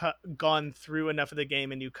kind of gone through enough of the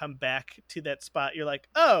game and you come back to that spot, you're like,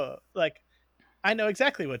 oh, like I know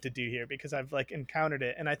exactly what to do here because I've like encountered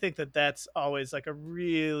it. And I think that that's always like a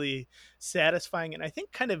really satisfying and I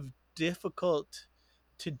think kind of difficult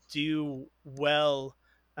to do well.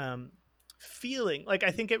 um Feeling like, I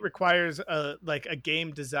think it requires a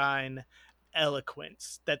game design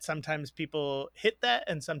eloquence that sometimes people hit that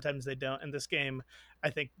and sometimes they don't. And this game, I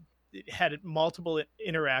think, it had multiple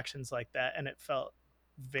interactions like that, and it felt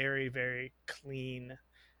very, very clean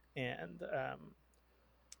and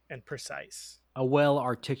precise. A well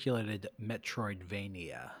articulated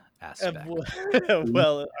Metroidvania aspect.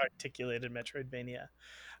 Well articulated Metroidvania.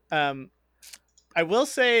 I will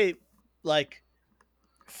say, like,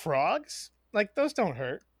 frogs, like those don't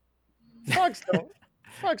hurt. Frogs don't.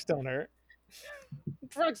 Frogs don't hurt.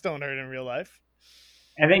 Frogs don't hurt in real life.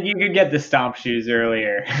 I think you could get the stomp shoes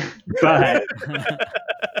earlier, but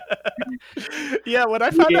Yeah, when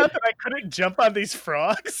I found out that I couldn't jump on these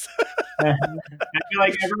frogs. I feel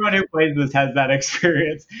like everyone who plays this has that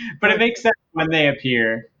experience. But it makes sense when they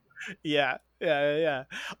appear. Yeah.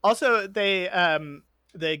 Also,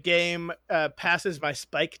 the game passes my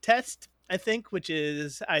spike test, I think, which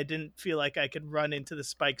is I didn't feel like I could run into the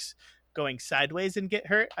spikes going sideways and get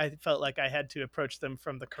hurt. I felt like I had to approach them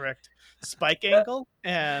from the correct spike angle,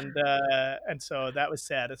 and so that was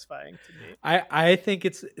satisfying to me. I think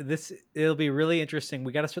it'll be really interesting.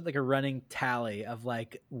 We got to start like a running tally of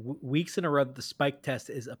like weeks in a row that the spike test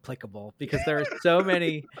is applicable, because there are so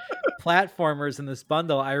many platformers in this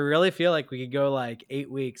bundle. I really feel like we could go like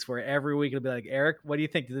 8 weeks where every week it'll be like, Eric, what do you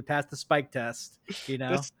think? Did it pass the spike test? You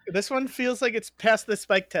know, this one feels like it's passed the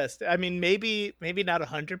spike test. I mean, maybe not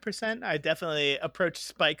 100%. I definitely approached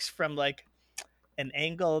spikes from like an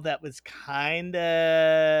angle that was kind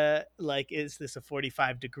of like, is this a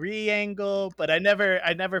 45-degree angle? But I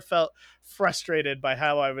never felt frustrated by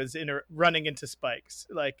how I was running into spikes.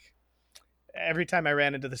 Like, every time I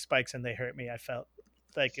ran into the spikes and they hurt me, I felt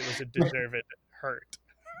like it was a deserved hurt.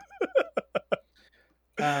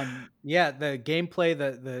 Yeah, the gameplay,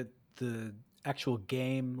 the actual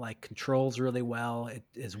game like controls really well. It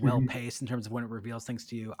is well paced in terms of when it reveals things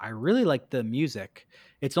to you. I really like the music.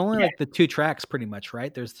 It's only like the 2 tracks pretty much,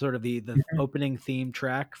 right? There's sort of the opening theme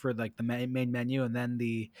track for like the main menu, and then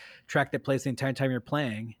the track that plays the entire time you're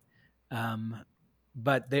playing.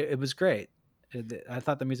 But it was great. I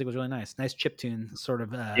thought the music was really nice chiptune sort of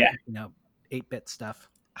 8-bit stuff.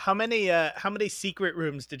 How many secret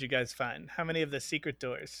rooms did you guys find? How many of the secret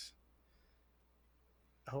doors?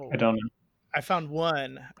 Oh, I don't know. I found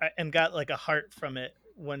one and got like a heart from it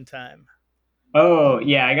one time. Oh,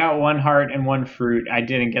 yeah, I got 1 heart and 1 fruit. I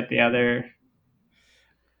didn't get the other.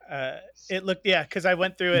 It looked, because I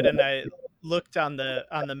went through it and I looked on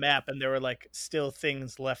the map and there were like still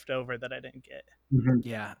things left over that I didn't get. Mm-hmm.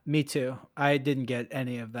 Yeah, me too. I didn't get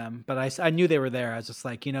any of them, but I knew they were there. I was just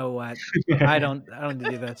like, you know what? I don't need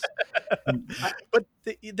to do this. But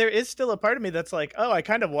there is still a part of me that's like, oh, I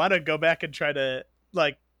kind of want to go back and try to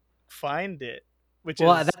like find it.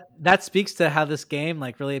 That speaks to how this game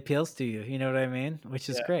like really appeals to you. You know what I mean? Which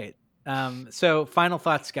is great. So final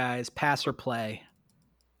thoughts, guys. Pass or play?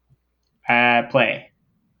 Play.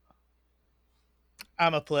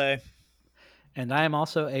 I'm a play. And I am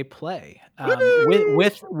also a play,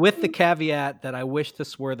 with the caveat that I wish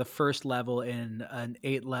this were the first level in an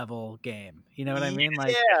 8-level game. You know what I mean?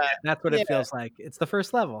 Like, that's what it feels like. It's the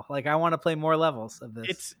first level. Like, I want to play more levels of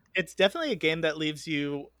this. It's definitely a game that leaves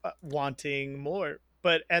you wanting more,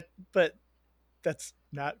 but that's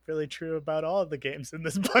not really true about all of the games in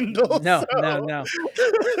this bundle. No.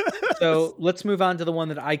 So let's move on to the one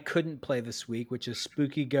that I couldn't play this week, which is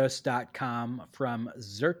SpookyGhost.com from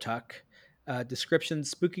Zertuk. Description: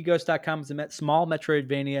 SpookyGhost.com is a small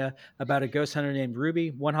Metroidvania about a ghost hunter named Ruby.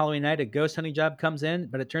 One Halloween night, a ghost hunting job comes in,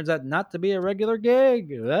 but it turns out not to be a regular gig.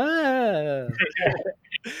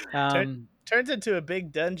 Turns into a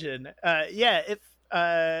big dungeon. If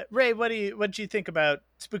Ray, what do you think about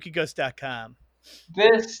SpookyGhost.com?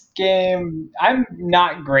 This game, I'm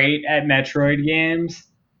not great at Metroid games,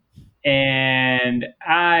 and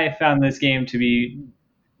I found this game to be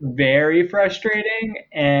very frustrating,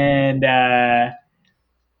 and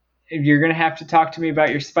you're going to have to talk to me about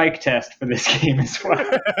your spike test for this game as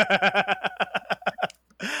well.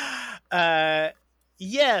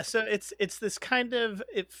 Yeah, so it's this kind of,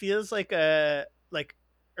 it feels like a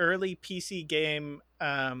early PC game,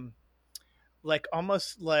 like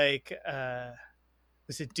almost like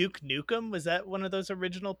was it Duke Nukem? Was that one of those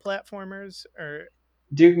original platformers? Or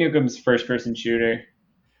Duke Nukem's first-person shooter,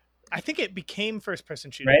 I think it became first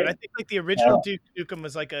person shooter, but I right? think like the original Oh. Duke Nukem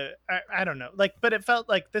was like I don't know, like, but it felt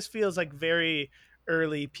like this feels like very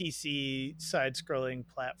early PC side scrolling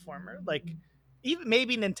platformer, like even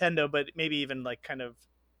maybe Nintendo, but maybe even like kind of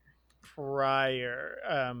prior,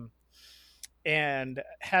 and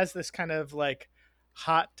has this kind of like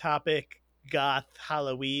hot topic goth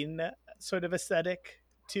Halloween sort of aesthetic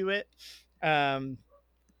to it. Um,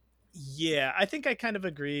 yeah, I think I kind of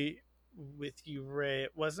agree with you, Ray.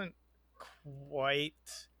 Quite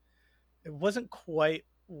it wasn't quite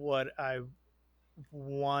what I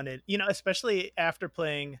wanted, especially after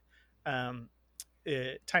playing um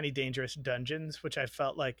Tiny Dangerous Dungeons, which I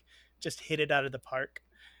felt like just hit it out of the park.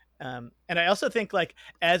 And I also think, like,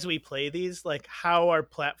 as we play these, like, how are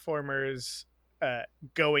platformers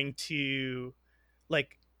going to,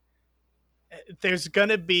 like, there's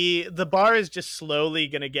gonna be, the bar is just slowly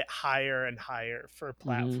gonna get higher and higher for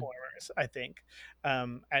platformers. I think,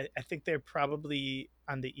 I think they're probably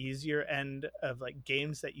on the easier end of like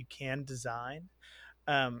games that you can design,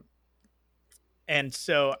 um, and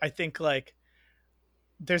so I think like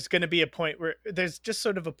there's going to be a point where there's just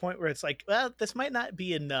sort of a point where it's like, well, this might not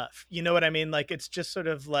be enough. You know what I mean? Like, it's just sort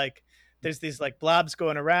of like there's these like blobs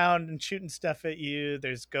going around and shooting stuff at you.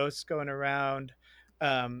 There's ghosts going around.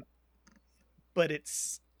 Um, but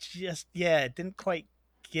it's just, yeah, it didn't quite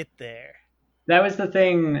get there. That was the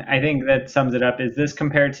thing I think that sums it up, is this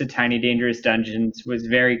compared to Tiny Dangerous Dungeons was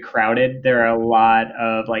very crowded. There are a lot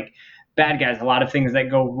of like bad guys, a lot of things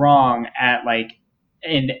that go wrong at like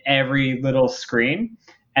in every little screen.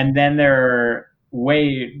 And then there are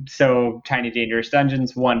so Tiny Dangerous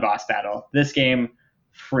Dungeons, one boss battle. This game,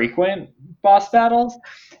 frequent boss battles,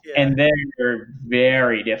 Yeah. and they're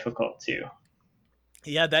very difficult too.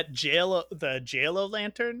 Yeah, the JLo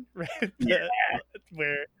lantern, right? Yeah.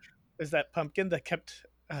 Where there's that pumpkin that kept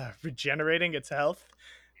regenerating its health.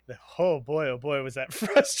 Oh boy, was that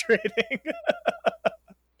frustrating.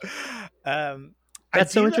 um,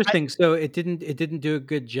 That's so interesting. So it didn't do a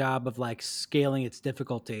good job of like scaling its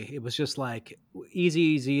difficulty. It was just like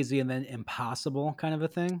easy, and then impossible kind of a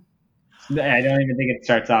thing. I don't even think it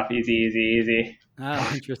starts off easy.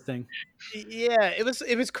 Oh, interesting. Yeah, it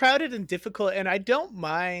was crowded and difficult, and I don't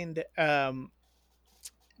mind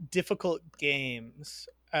difficult games.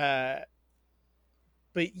 But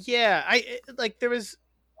yeah, like there was,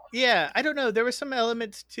 yeah, I don't know, there were some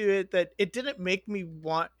elements to it that it didn't make me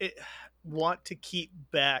want to keep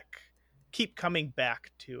coming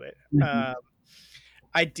back to it. Mhm.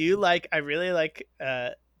 I really like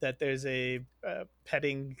that there's a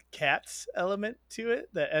petting cats element to it,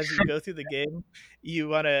 that as you go through the game, you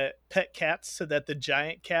want to pet cats so that the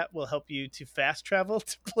giant cat will help you to fast travel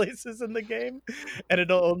to places in the game, and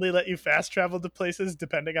it'll only let you fast travel to places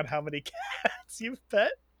depending on how many cats you've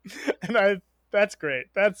pet. And that's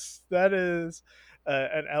great. That is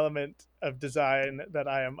an element of design that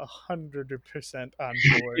I am 100% on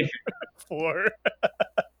board for.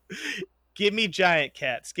 Give me giant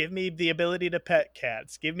cats. Give me the ability to pet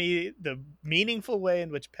cats. Give me the meaningful way in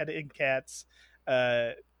which petting cats,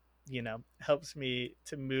 helps me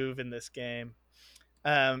to move in this game.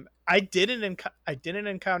 I didn't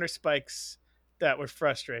encounter spikes that were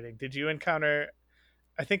frustrating. Did you encounter?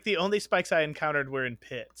 I think the only spikes I encountered were in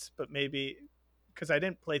pits, but maybe because I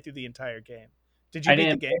didn't play through the entire game. Did you beat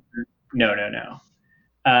the game? No.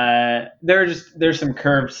 There's some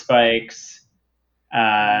curved spikes,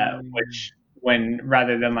 which when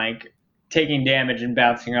rather than like taking damage and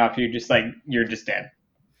bouncing off you, you're just dead.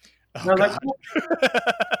 Oh god! Like,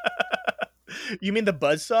 you mean the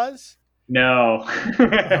buzzsaws? No.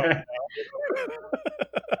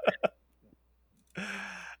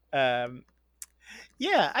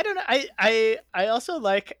 Yeah, I don't know. I also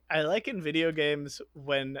like in video games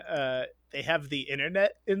when they have the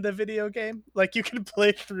internet in the video game. Like you can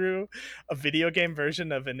play through a video game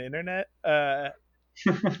version of an internet. And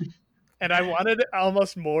I wanted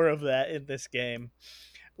almost more of that in this game.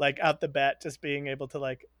 Like out the bat, just being able to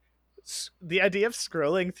like the idea of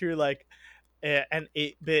scrolling through like an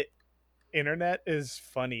 8-bit internet is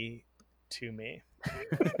funny to me.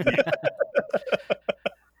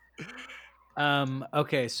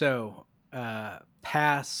 Okay, so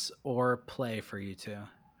pass or play for you two?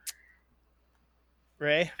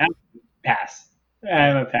 Ray? Pass.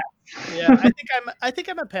 I'm a pass. Yeah, I think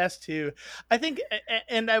I'm a pass too. I think,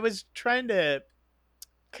 and I was trying to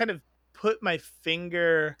kind of put my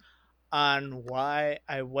finger on why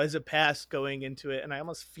I was a pass going into it, and I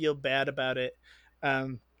almost feel bad about it.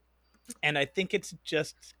 And I think it's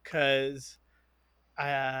just because,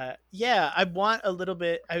 yeah, I want a little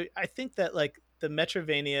bit. I think that like the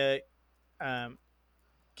Metrovania um,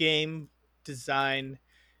 game design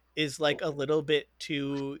is like a little bit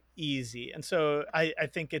too easy, and so I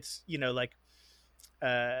think it's, you know, like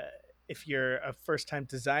uh, if you're a first time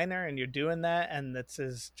designer and you're doing that, and this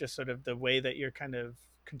is just sort of the way that you're kind of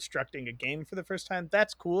constructing a game for the first time,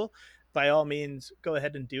 that's cool. By all means, go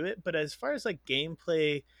ahead and do it. But as far as like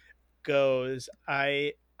gameplay goes,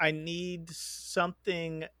 I need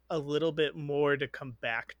something a little bit more to come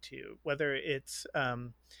back to, whether it's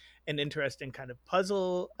an interesting kind of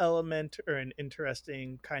puzzle element or an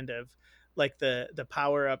interesting kind of like the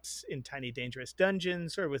power ups in Tiny Dangerous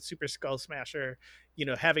Dungeons or with Super Skull Smasher, you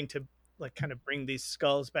know, having to like kind of bring these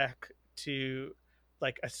skulls back to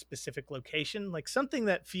like a specific location, like something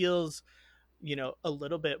that feels, you know, a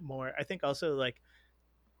little bit more. I think also like,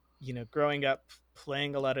 you know, growing up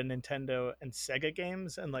playing a lot of Nintendo and Sega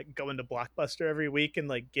games and like going to Blockbuster every week and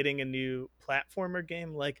like getting a new platformer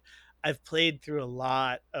game, like I've played through a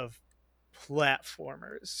lot of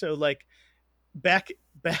platformers. So like back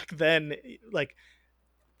back then, like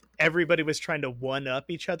everybody was trying to one up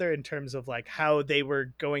each other in terms of like how they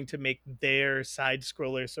were going to make their side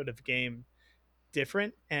scroller sort of game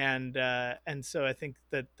different. And so I think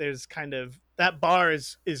that there's kind of that bar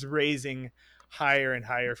is raising higher and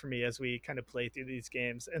higher for me as we kind of play through these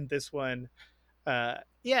games. And this one,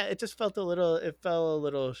 yeah, it just felt a little, it fell a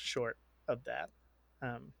little short of that.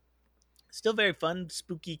 um Still very fun,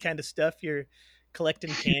 spooky kind of stuff. You're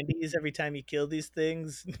collecting candies every time you kill these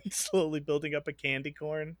things, slowly building up a candy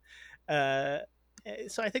corn. Uh,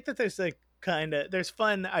 so I think that there's like kind of there's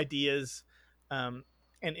fun ideas um,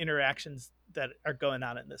 and interactions that are going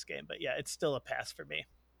on in this game. But yeah, it's still a pass for me.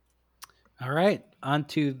 All right, on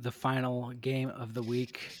to the final game of the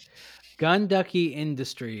week. Gun Ducky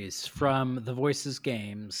Industries from The Voices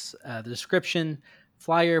Games. The description: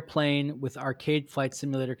 fly your plane with arcade flight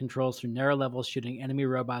simulator controls through narrow levels, shooting enemy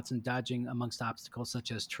robots and dodging amongst obstacles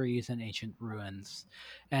such as trees and ancient ruins.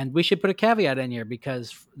 And we should put a caveat in here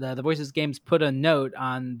because the Voices Games put a note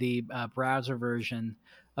on the browser version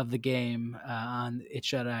of the game on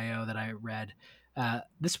itch.io that I read.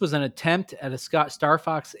 This was an attempt at a Star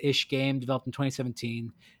Fox-ish game developed in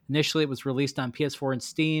 2017. Initially, it was released on PS4 and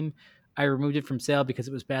Steam. I removed it from sale because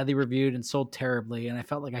it was badly reviewed and sold terribly, and I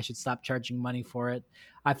felt like I should stop charging money for it.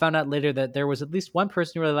 I found out later that there was at least one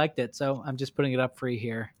person who really liked it, so I'm just putting it up free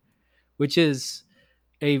here, which is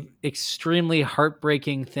a extremely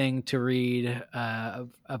heartbreaking thing to read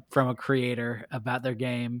from a creator about their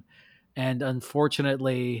game, and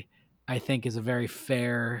unfortunately, I think is a very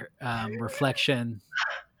fair reflection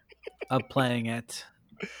of playing it.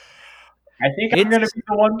 I think I'm going to be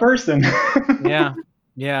the one person.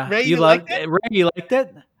 Yeah. Ray, you loved it? Ray, you liked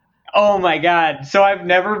it? Oh my god. So I've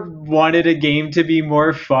never wanted a game to be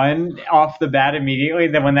more fun off the bat immediately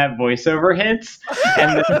than when that voiceover hits.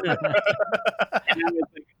 And then I was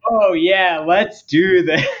like, oh yeah, let's do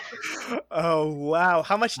this. Oh wow!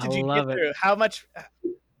 How much did you get through? How much?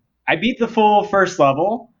 I beat the full first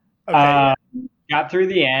level. Okay. Got through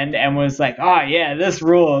the end and was like, oh yeah, this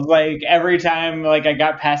rules. Like every time like I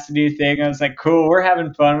got past a new thing, I was like, cool, we're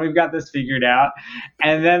having fun. We've got this figured out.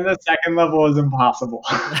 And then the second level was impossible.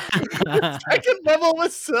 The second level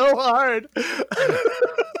was so hard.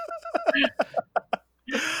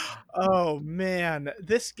 Oh man,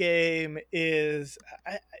 this game is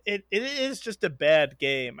it is just a bad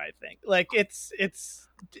game, I think. Like it's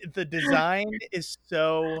the design is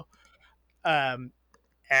so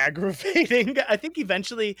aggravating. I think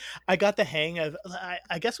eventually I got the hang of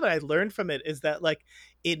I guess what I learned from it is that like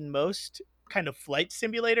in most kind of flight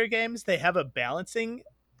simulator games they have a balancing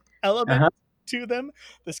element to them.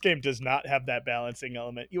 This game does not have that balancing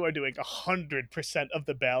element. You are doing 100% of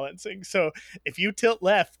the balancing. So if you tilt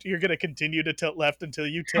left, you're going to continue to tilt left until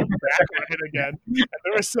you tilt back right again. And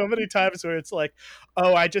there were so many times where it's like,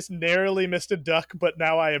 oh, I just narrowly missed a duck, but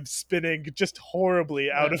now I am spinning just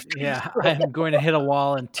horribly out of control. Yeah, I'm going to hit a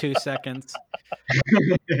wall in 2 seconds.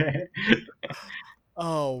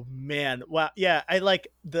 Oh man. Wow. Yeah, I like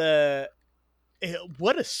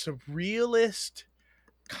what a surrealist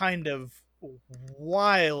kind of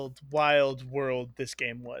wild world this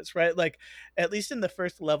game was, right? Like at least in the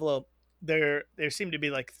first level there seemed to be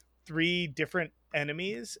like 3 different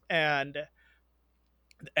enemies, and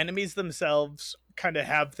the enemies themselves kind of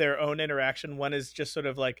have their own interaction. One is just sort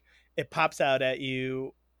of like it pops out at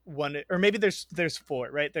you one, or maybe there's four,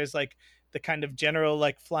 right? There's like the kind of general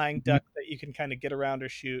like flying duck that you can kind of get around or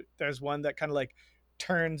shoot. There's one that kind of like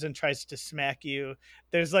turns and tries to smack you.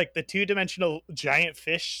 There's like the two-dimensional giant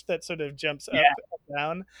fish that sort of jumps up and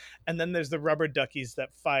down, and then there's the rubber duckies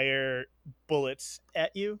that fire bullets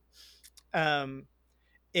at you.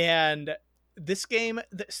 And this game,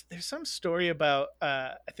 there's some story about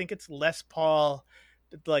I think it's Les Paul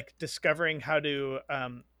like discovering how to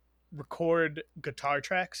record guitar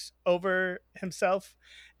tracks over himself,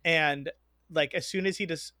 and like as soon as he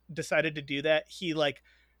decided to do that, he like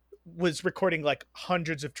was recording like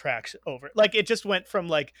hundreds of tracks over, like it just went from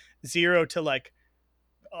like 0 to like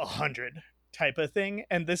 100 type of thing.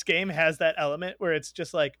 And this game has that element where it's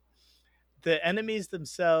just like the enemies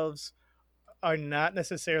themselves are not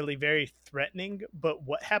necessarily very threatening, but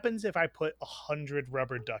what happens if I put 100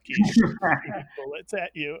 rubber duckies bullets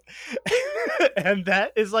at you? And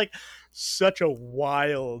that is like such a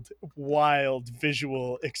wild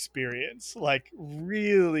visual experience, like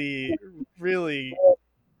really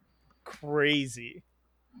crazy.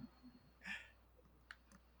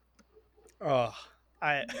 Oh,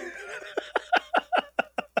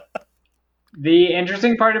 The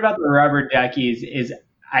interesting part about the rubber duckies is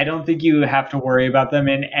I don't think you have to worry about them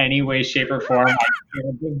in any way, shape, or form. I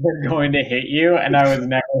don't think they're going to hit you, and I was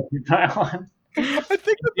never hit by one. I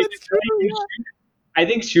think that's true. Yeah. I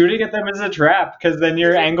think shooting at them is a trap because then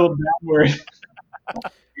you're angled downward.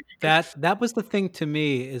 That was the thing to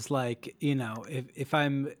me, is like, if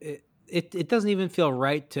I'm, it doesn't even feel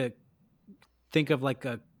right to think of like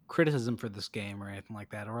a criticism for this game or anything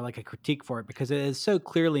like that, or like a critique for it, because it is so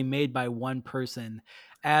clearly made by one person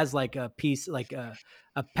as like a piece, like a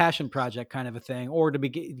passion project kind of a thing, or to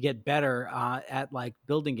get better at like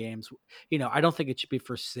building games. I don't think it should be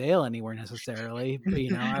for sale anywhere necessarily, but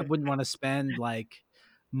I wouldn't want to spend like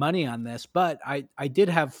money on this, but I did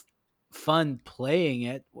have fun playing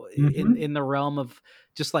it in the realm of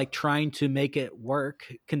just like trying to make it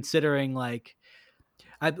work, considering like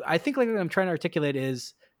I think like what I'm trying to articulate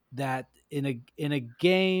is that in a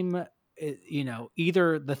game,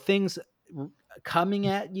 either the things coming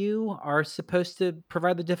at you are supposed to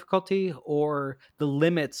provide the difficulty, or the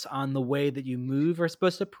limits on the way that you move are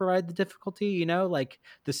supposed to provide the difficulty, like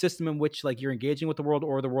the system in which like you're engaging with the world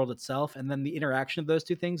or the world itself. And then the interaction of those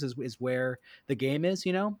two things is where the game is,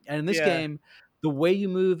 and in this game, the way you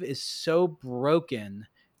move is so broken,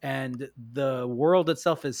 and the world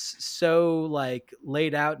itself is so like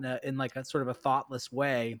laid out in like a sort of a thoughtless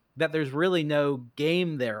way, that there's really no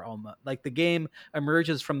game there. Almost like the game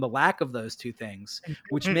emerges from the lack of those two things,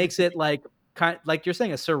 which makes it like like you're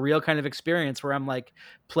saying, a surreal kind of experience where I'm like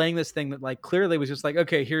playing this thing that like clearly was just like,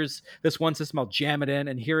 okay, here's this one system, I'll jam it in,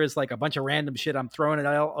 and here is like a bunch of random shit, I'm throwing it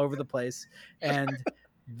all over the place, and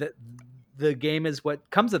the game is what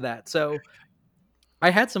comes of that. So I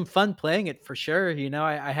had some fun playing it for sure.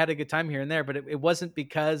 I had a good time here and there, but it wasn't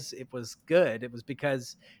because it was good. It was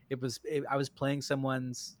because I was playing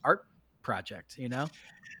someone's art project, Yeah.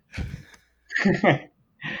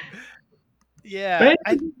 But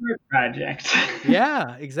it's an art project.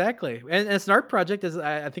 Yeah, exactly. And it's an art project.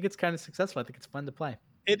 I think it's kind of successful. I think it's fun to play.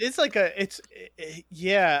 It is like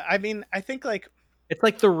yeah. I mean, I think like it's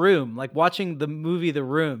like The Room, like watching the movie The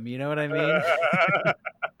Room. You know what I mean?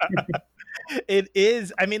 It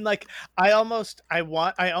is. I mean, like I almost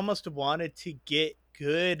wanted to get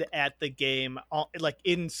good at the game, like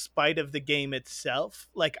in spite of the game itself.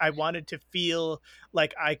 Like I wanted to feel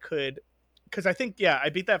like I could, because I think I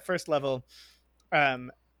beat that first level,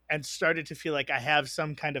 and started to feel like I have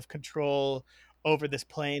some kind of control over this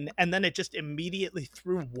plane, and then it just immediately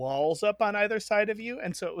threw walls up on either side of you,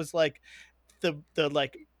 and so it was like the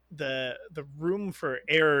room for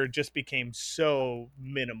error just became so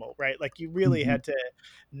minimal, right? Like you really had to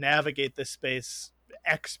navigate the space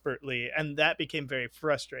expertly, and that became very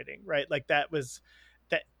frustrating, right? Like that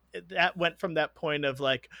went from that point of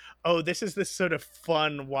like, oh, this is this sort of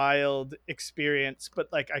fun, wild experience, but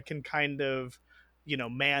like I can kind of,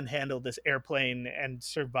 manhandle this airplane and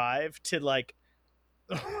survive, to like,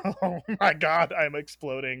 oh my god, I'm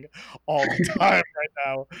exploding all the time right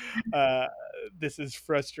now. This is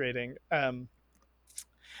frustrating. And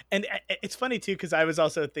it's funny too, because I was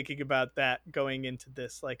also thinking about that going into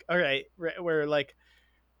this, like, all right, we're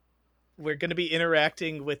going to be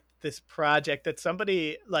interacting with this project that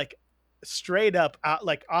somebody like straight up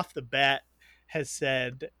like off the bat has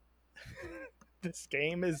said this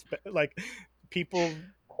game is like, people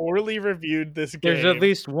poorly reviewed this game. There's at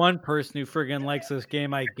least one person who friggin' likes this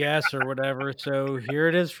game, I guess, or whatever. So here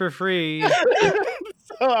it is for free.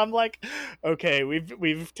 I'm like, okay,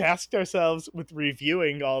 we've tasked ourselves with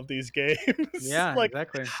reviewing all of these games. Yeah, Like,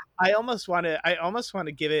 exactly. I almost want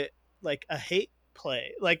to give it like a hate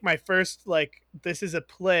play. Like my first, like, this is a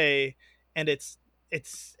play, and it's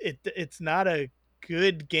not a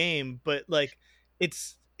good game, but like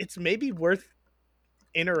it's maybe worth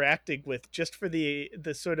interacting with just for the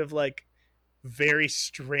sort of like very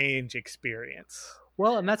strange experience.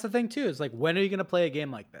 Well, and that's the thing too, is like, when are you going to play a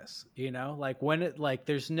game like this? You know, like when it, like,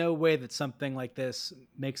 there's no way that something like this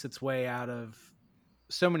makes its way out of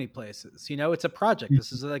so many places. You know, it's a project.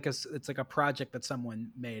 This is like it's like a project that someone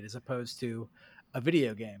made, as opposed to a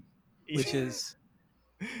video game, which is,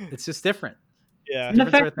 it's just different. Yeah. And the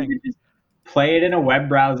Different sort fact of that thing. you just play it in a web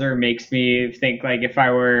browser makes me think, like, if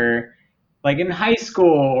I were like in high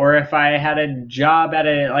school, or if I had a job at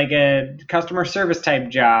a customer service type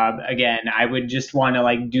job again, I would just want to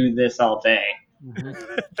like do this all day.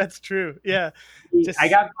 Mhm. That's true. Yeah. I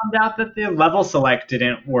got bummed out that the level select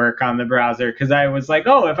didn't work on the browser, because I was like,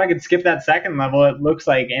 oh, if I could skip that second level, it looks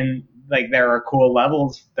like, and like there are cool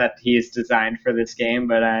levels that he's designed for this game,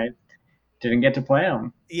 but I didn't get to play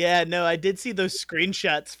them. Yeah, no, I did see those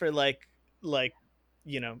screenshots for like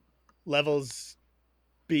you know, levels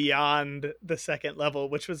beyond the second level,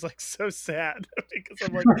 which was like so sad because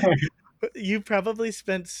I'm like, you probably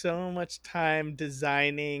spent so much time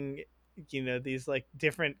designing, you know, these like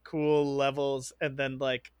different cool levels, and then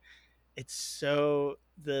like it's so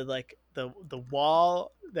the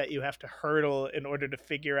wall that you have to hurdle in order to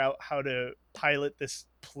figure out how to pilot this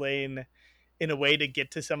plane in a way to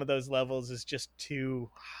get to some of those levels is just too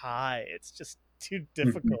high. It's just too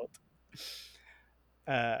difficult.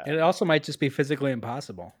 And it also might just be physically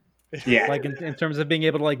impossible. Yeah. Like in terms of being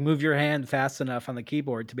able to like move your hand fast enough on the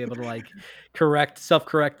keyboard to be able to like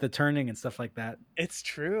self-correct the turning and stuff like that. It's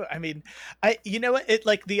true. I mean, you know what? It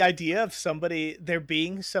like the idea of there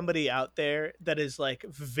being somebody out there that is like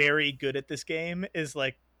very good at this game is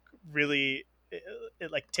like really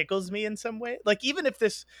it like tickles me in some way. Like even if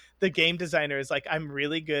the game designer is like, I'm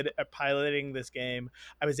really good at piloting this game.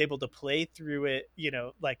 I was able to play through it, you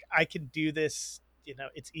know, like I can do this, you know,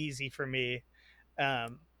 it's easy for me.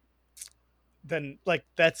 Um then like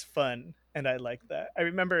that's fun, and I like that. I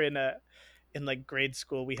remember in like grade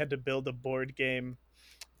school we had to build a board game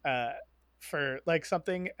uh for like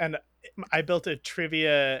something, and I built a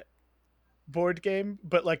trivia board game,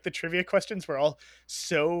 but like the trivia questions were all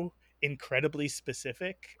so incredibly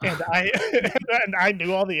specific, and I and I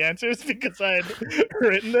knew all the answers because I had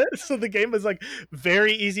written it, so the game was like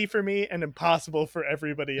very easy for me and impossible for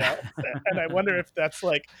everybody else. And I wonder if that's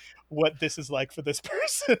like what this is like for this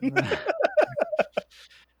person.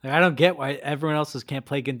 I don't get why everyone else can't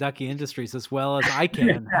play Kentucky Industries as well as I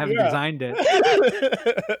can, having Yeah. designed it.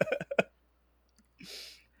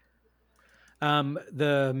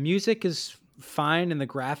 The music is fine, and the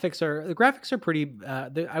graphics are pretty.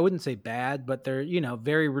 I wouldn't say bad, but they're, you know,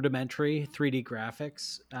 very rudimentary 3D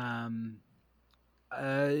graphics.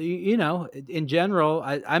 You know, in general,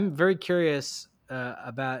 I'm very curious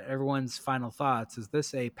about everyone's final thoughts. Is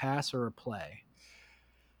this a pass or a play?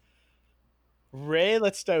 Ray,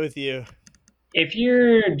 let's start with you. If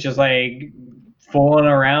you're just like fooling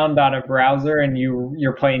around on a browser and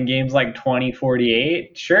you're playing games like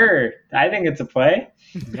 2048, sure, I think it's a play.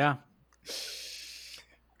 Yeah.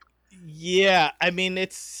 Yeah, I mean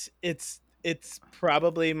it's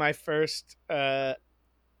probably my first it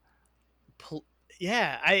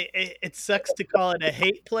sucks to call it a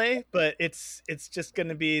hate play, but it's just going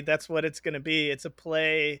to be, that's what it's going to be. It's a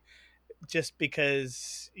play just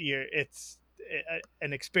because it's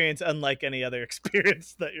an experience unlike any other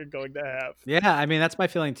experience that you're going to have. Yeah, I mean that's my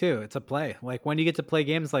feeling too. It's a play. Like when you get to play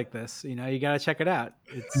games like this, you know, you got to check it out.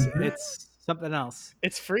 It's something else.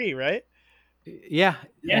 It's free, right? Yeah.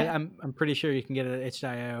 Yeah. I'm pretty sure you can get it at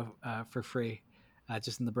itch.io for free,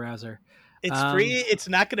 just in the browser. It's free. It's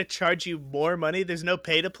not going to charge you more money. There's no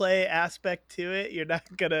pay to play aspect to it.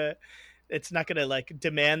 It's not gonna like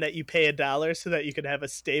demand that you pay $1 so that you can have a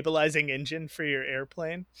stabilizing engine for your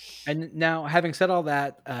airplane. And now, having said all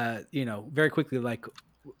that, you know, very quickly, like,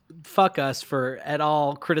 fuck us for at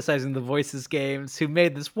all criticizing the Voices Games, who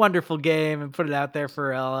made this wonderful game and put it out there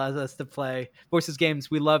for us to play. Voices Games,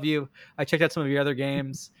 we love you. I checked out some of your other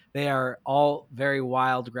games. They are all very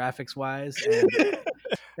wild graphics wise. And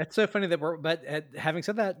that's so funny that having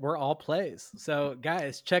said that, we're all plays. So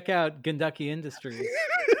guys, check out Kentucky Industries.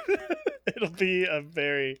 It'll be a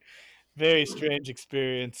very, very strange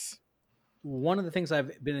experience. one of the things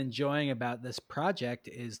I've been enjoying about this project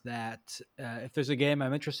is that if there's a game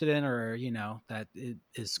I'm interested in, or that it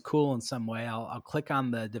is cool in some way, I'll click on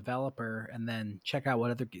the developer and then check out what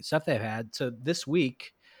other stuff they've had. So this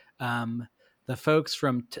week, the folks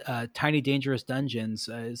from Tiny Dangerous Dungeons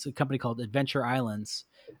is a company called Adventure Islands,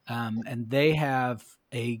 and they have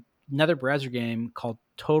another browser game called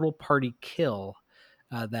Total Party Kill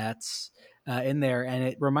that's in there, and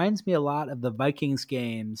it reminds me a lot of the Vikings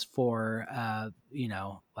games for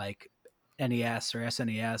like NES or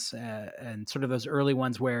SNES, and sort of those early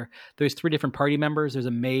ones where there's 3 different party members. There's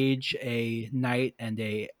a mage, a knight, and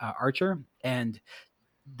a archer, and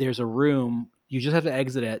there's a room. You just have to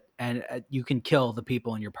exit it, and you can kill the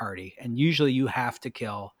people in your party. And usually, you have to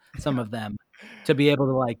kill some of them to be able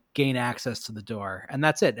to like gain access to the door. And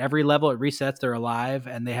that's it. Every level it resets. They're alive,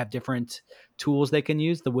 and they have different tools they can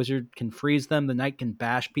use. The wizard can freeze them. The knight can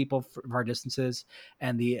bash people far distances,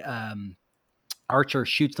 and the archer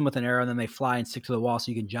shoots them with an arrow, and then they fly and stick to the wall,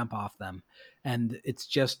 so you can jump off them. And it's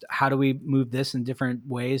just, how do we move this in different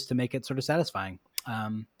ways to make it sort of satisfying?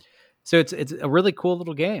 So it's a really cool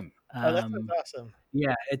little game. Oh, that sounds awesome.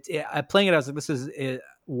 Yeah, playing it, I was like, this is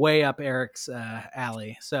way up Eric's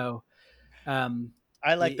alley. So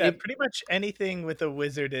I like that. Pretty much anything with a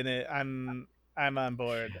wizard in it, I'm on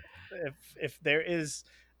board. If there is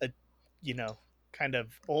a kind of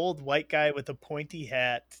old white guy with a pointy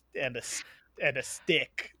hat and a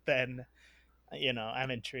stick, then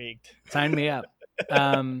I'm intrigued. Sign me up.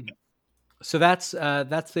 So that's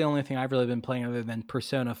the only thing I've really been playing other than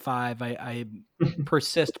Persona 5. I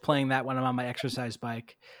persist playing that when I'm on my exercise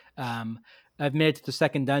bike. I've made it to the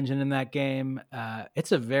second dungeon in that game.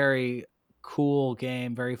 It's a very cool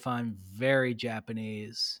game, very fun, very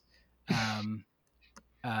Japanese, and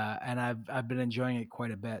I've been enjoying it quite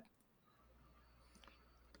a bit.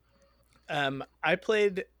 I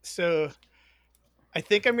played, so I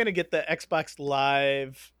think I'm gonna get the Xbox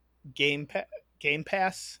Live Game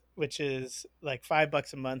Pass, which is like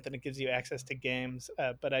 $5 a month, and it gives you access to games.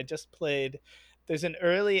 But I just played. There's an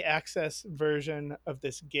early access version of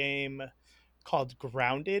this game called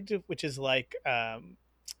Grounded, which is like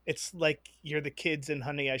it's like you're the kids in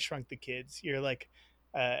Honey, I Shrunk the Kids. You're like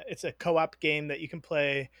it's a co-op game that you can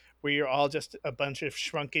play where you're all just a bunch of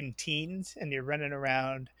shrunken teens, and you're running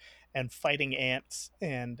around and fighting ants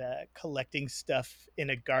and collecting stuff in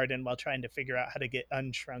a garden while trying to figure out how to get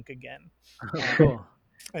unshrunk again. Cool.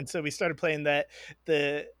 And so we started playing that.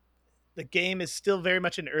 The game is still very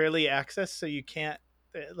much in early access, so you can't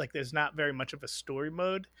like, there's not very much of a story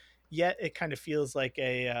mode yet. It kind of feels like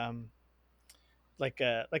a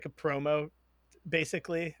promo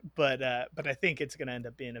basically, but I think it's going to end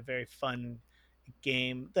up being a very fun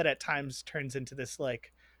game that at times turns into this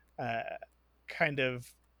like kind of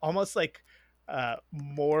almost like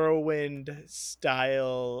Morrowind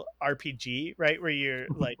style RPG, right, where you're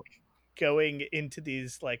like going into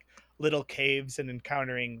these like little caves and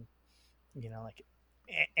encountering like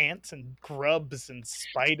ants and grubs and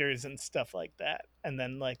spiders and stuff like that. And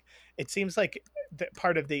then like it seems like that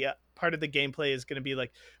part of the gameplay is going to be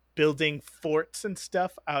like building forts and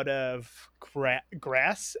stuff out of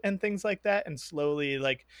grass and things like that, and slowly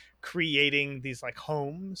like creating these like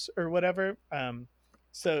homes or whatever.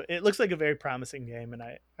 So it looks like a very promising game, and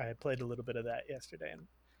I played a little bit of that yesterday, and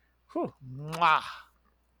whew, mwah.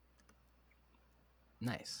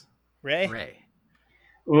 Nice. Ray.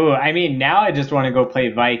 Ooh, I mean, now I just want to go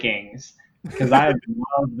play Vikings because I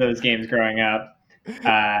loved those games growing up.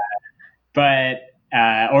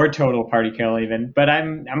 Or Total Party Kill even. But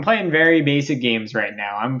I'm playing very basic games right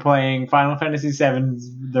now. I'm playing Final Fantasy VII,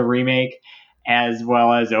 the remake, as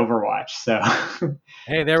well as Overwatch. So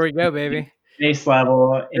hey, there we go, baby. Base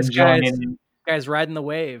level, this enjoying. Guy's riding the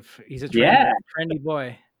wave. He's a trendy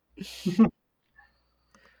boy.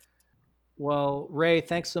 Well, Ray,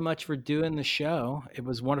 thanks so much for doing the show. It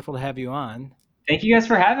was wonderful to have you on. Thank you guys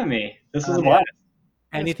for having me. This was a blast.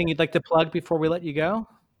 Anything you'd like to plug before we let you go?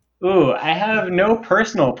 Ooh, I have no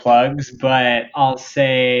personal plugs, but I'll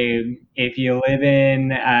say if you live in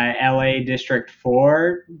LA District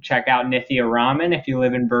 4, check out Nithya Raman. If you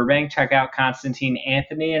live in Burbank, check out Constantine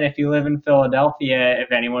Anthony. And if you live in Philadelphia,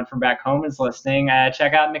 if anyone from back home is listening,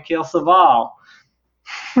 check out Nikhil Saval.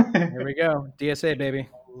 Here we go. DSA, baby.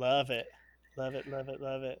 Love it. Love it, love it,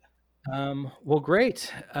 love it. Well,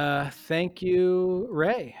 great. Thank you,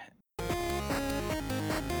 Ray.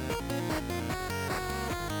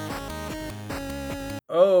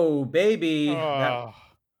 Oh, baby.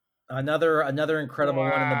 Another incredible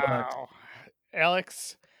one in the book.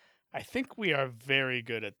 Alex, I think we are very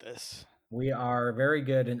good at this. We are very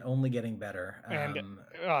good and only getting better. And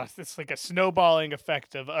it's like a snowballing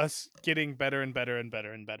effect of us getting better and better and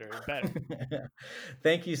better and better and better.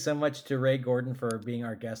 Thank you so much to Ray Gordon for being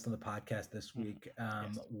our guest on the podcast this week.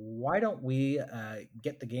 Yes. Why don't we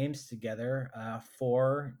get the games together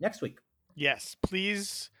for next week? Yes,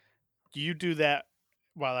 please. You do that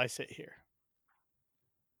while I sit here.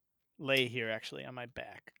 Lay here, actually, on my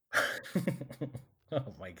back.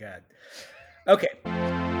 Oh my God. Okay.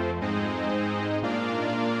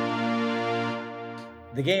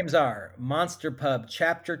 The games are Monster Pub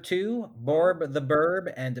Chapter 2, Borb the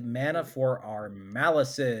Burb, and Mana for Our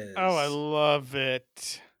Malices. Oh, I love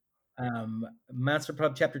it. Monster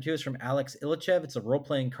Pub Chapter 2 is from Alex Ilichev. It's a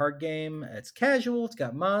role-playing card game. It's casual. It's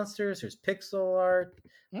got monsters. There's pixel art.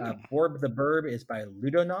 Borb the Burb is by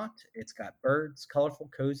Ludonaut. It's got birds, colorful,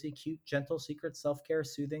 cozy, cute, gentle, secret, self-care,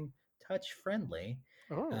 soothing, touch-friendly.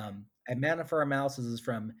 And Mana for Our Malices is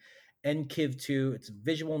from Enkiv 2. It's a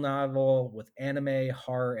visual novel with anime,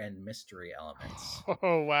 horror, and mystery elements.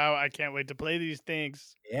 Oh, wow. I can't wait to play these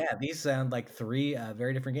things. Yeah, these sound like three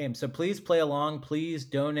very different games. So please play along. Please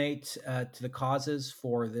donate to the causes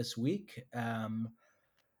for this week.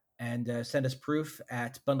 And send us proof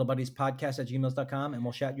at bundlebuddiespodcast@gmail.com, and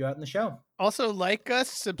we'll shout you out in the show. Also, like us,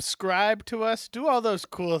 subscribe to us, do all those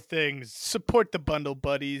cool things. Support the Bundle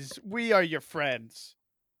Buddies. We are your friends.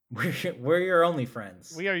 We're your only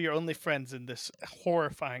friends. We are your only friends in this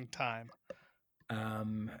horrifying time.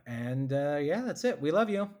 Yeah, that's it. We love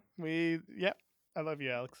you. I love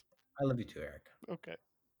you, Alex. I love you too, Eric. Okay.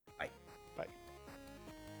 Bye. Bye.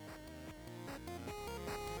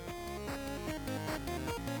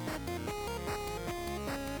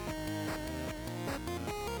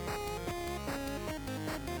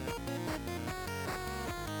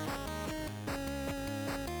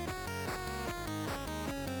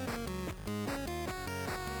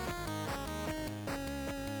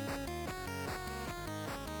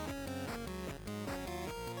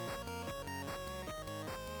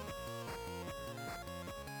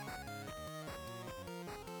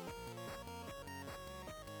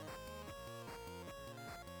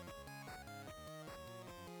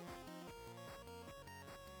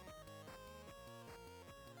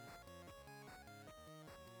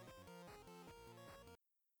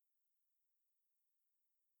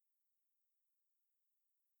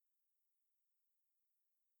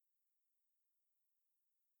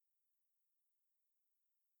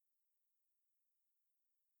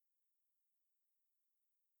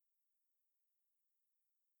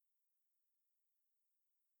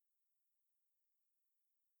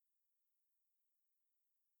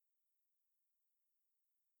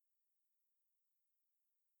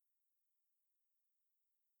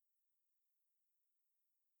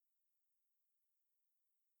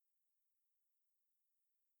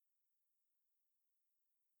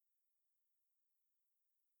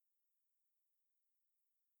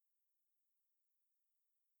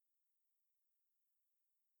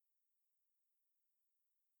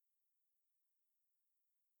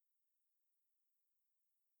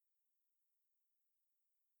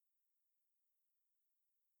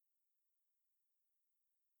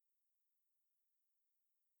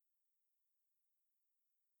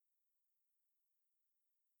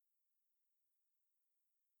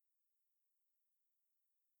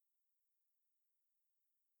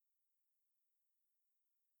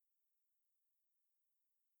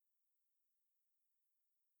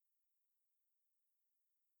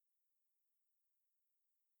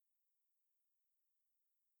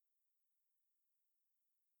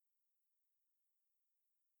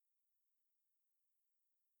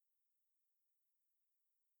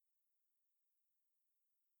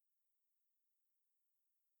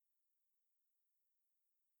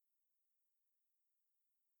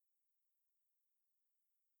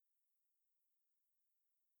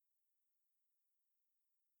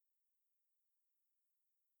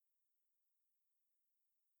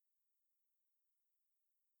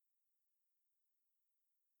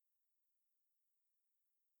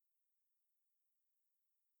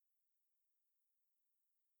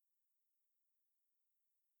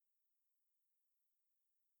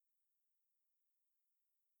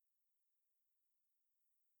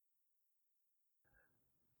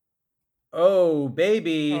 Oh,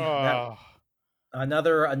 baby. That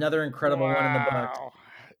another incredible one in the book.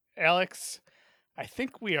 Alex, I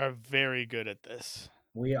think we are very good at this.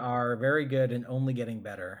 We are very good and only getting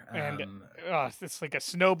better. And it's like a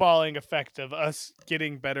snowballing effect of us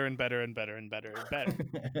getting better and better and better and better and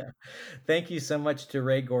better. Thank you so much to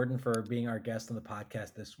Ray Gordon for being our guest on the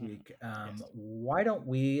podcast this week. Yes. Why don't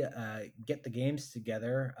we get the games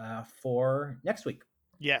together for next week?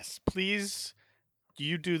 Yes, please.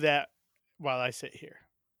 You do that while I sit here.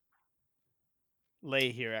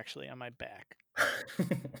 Lay here, actually, on my back.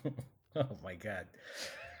 Oh my god.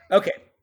 Okay.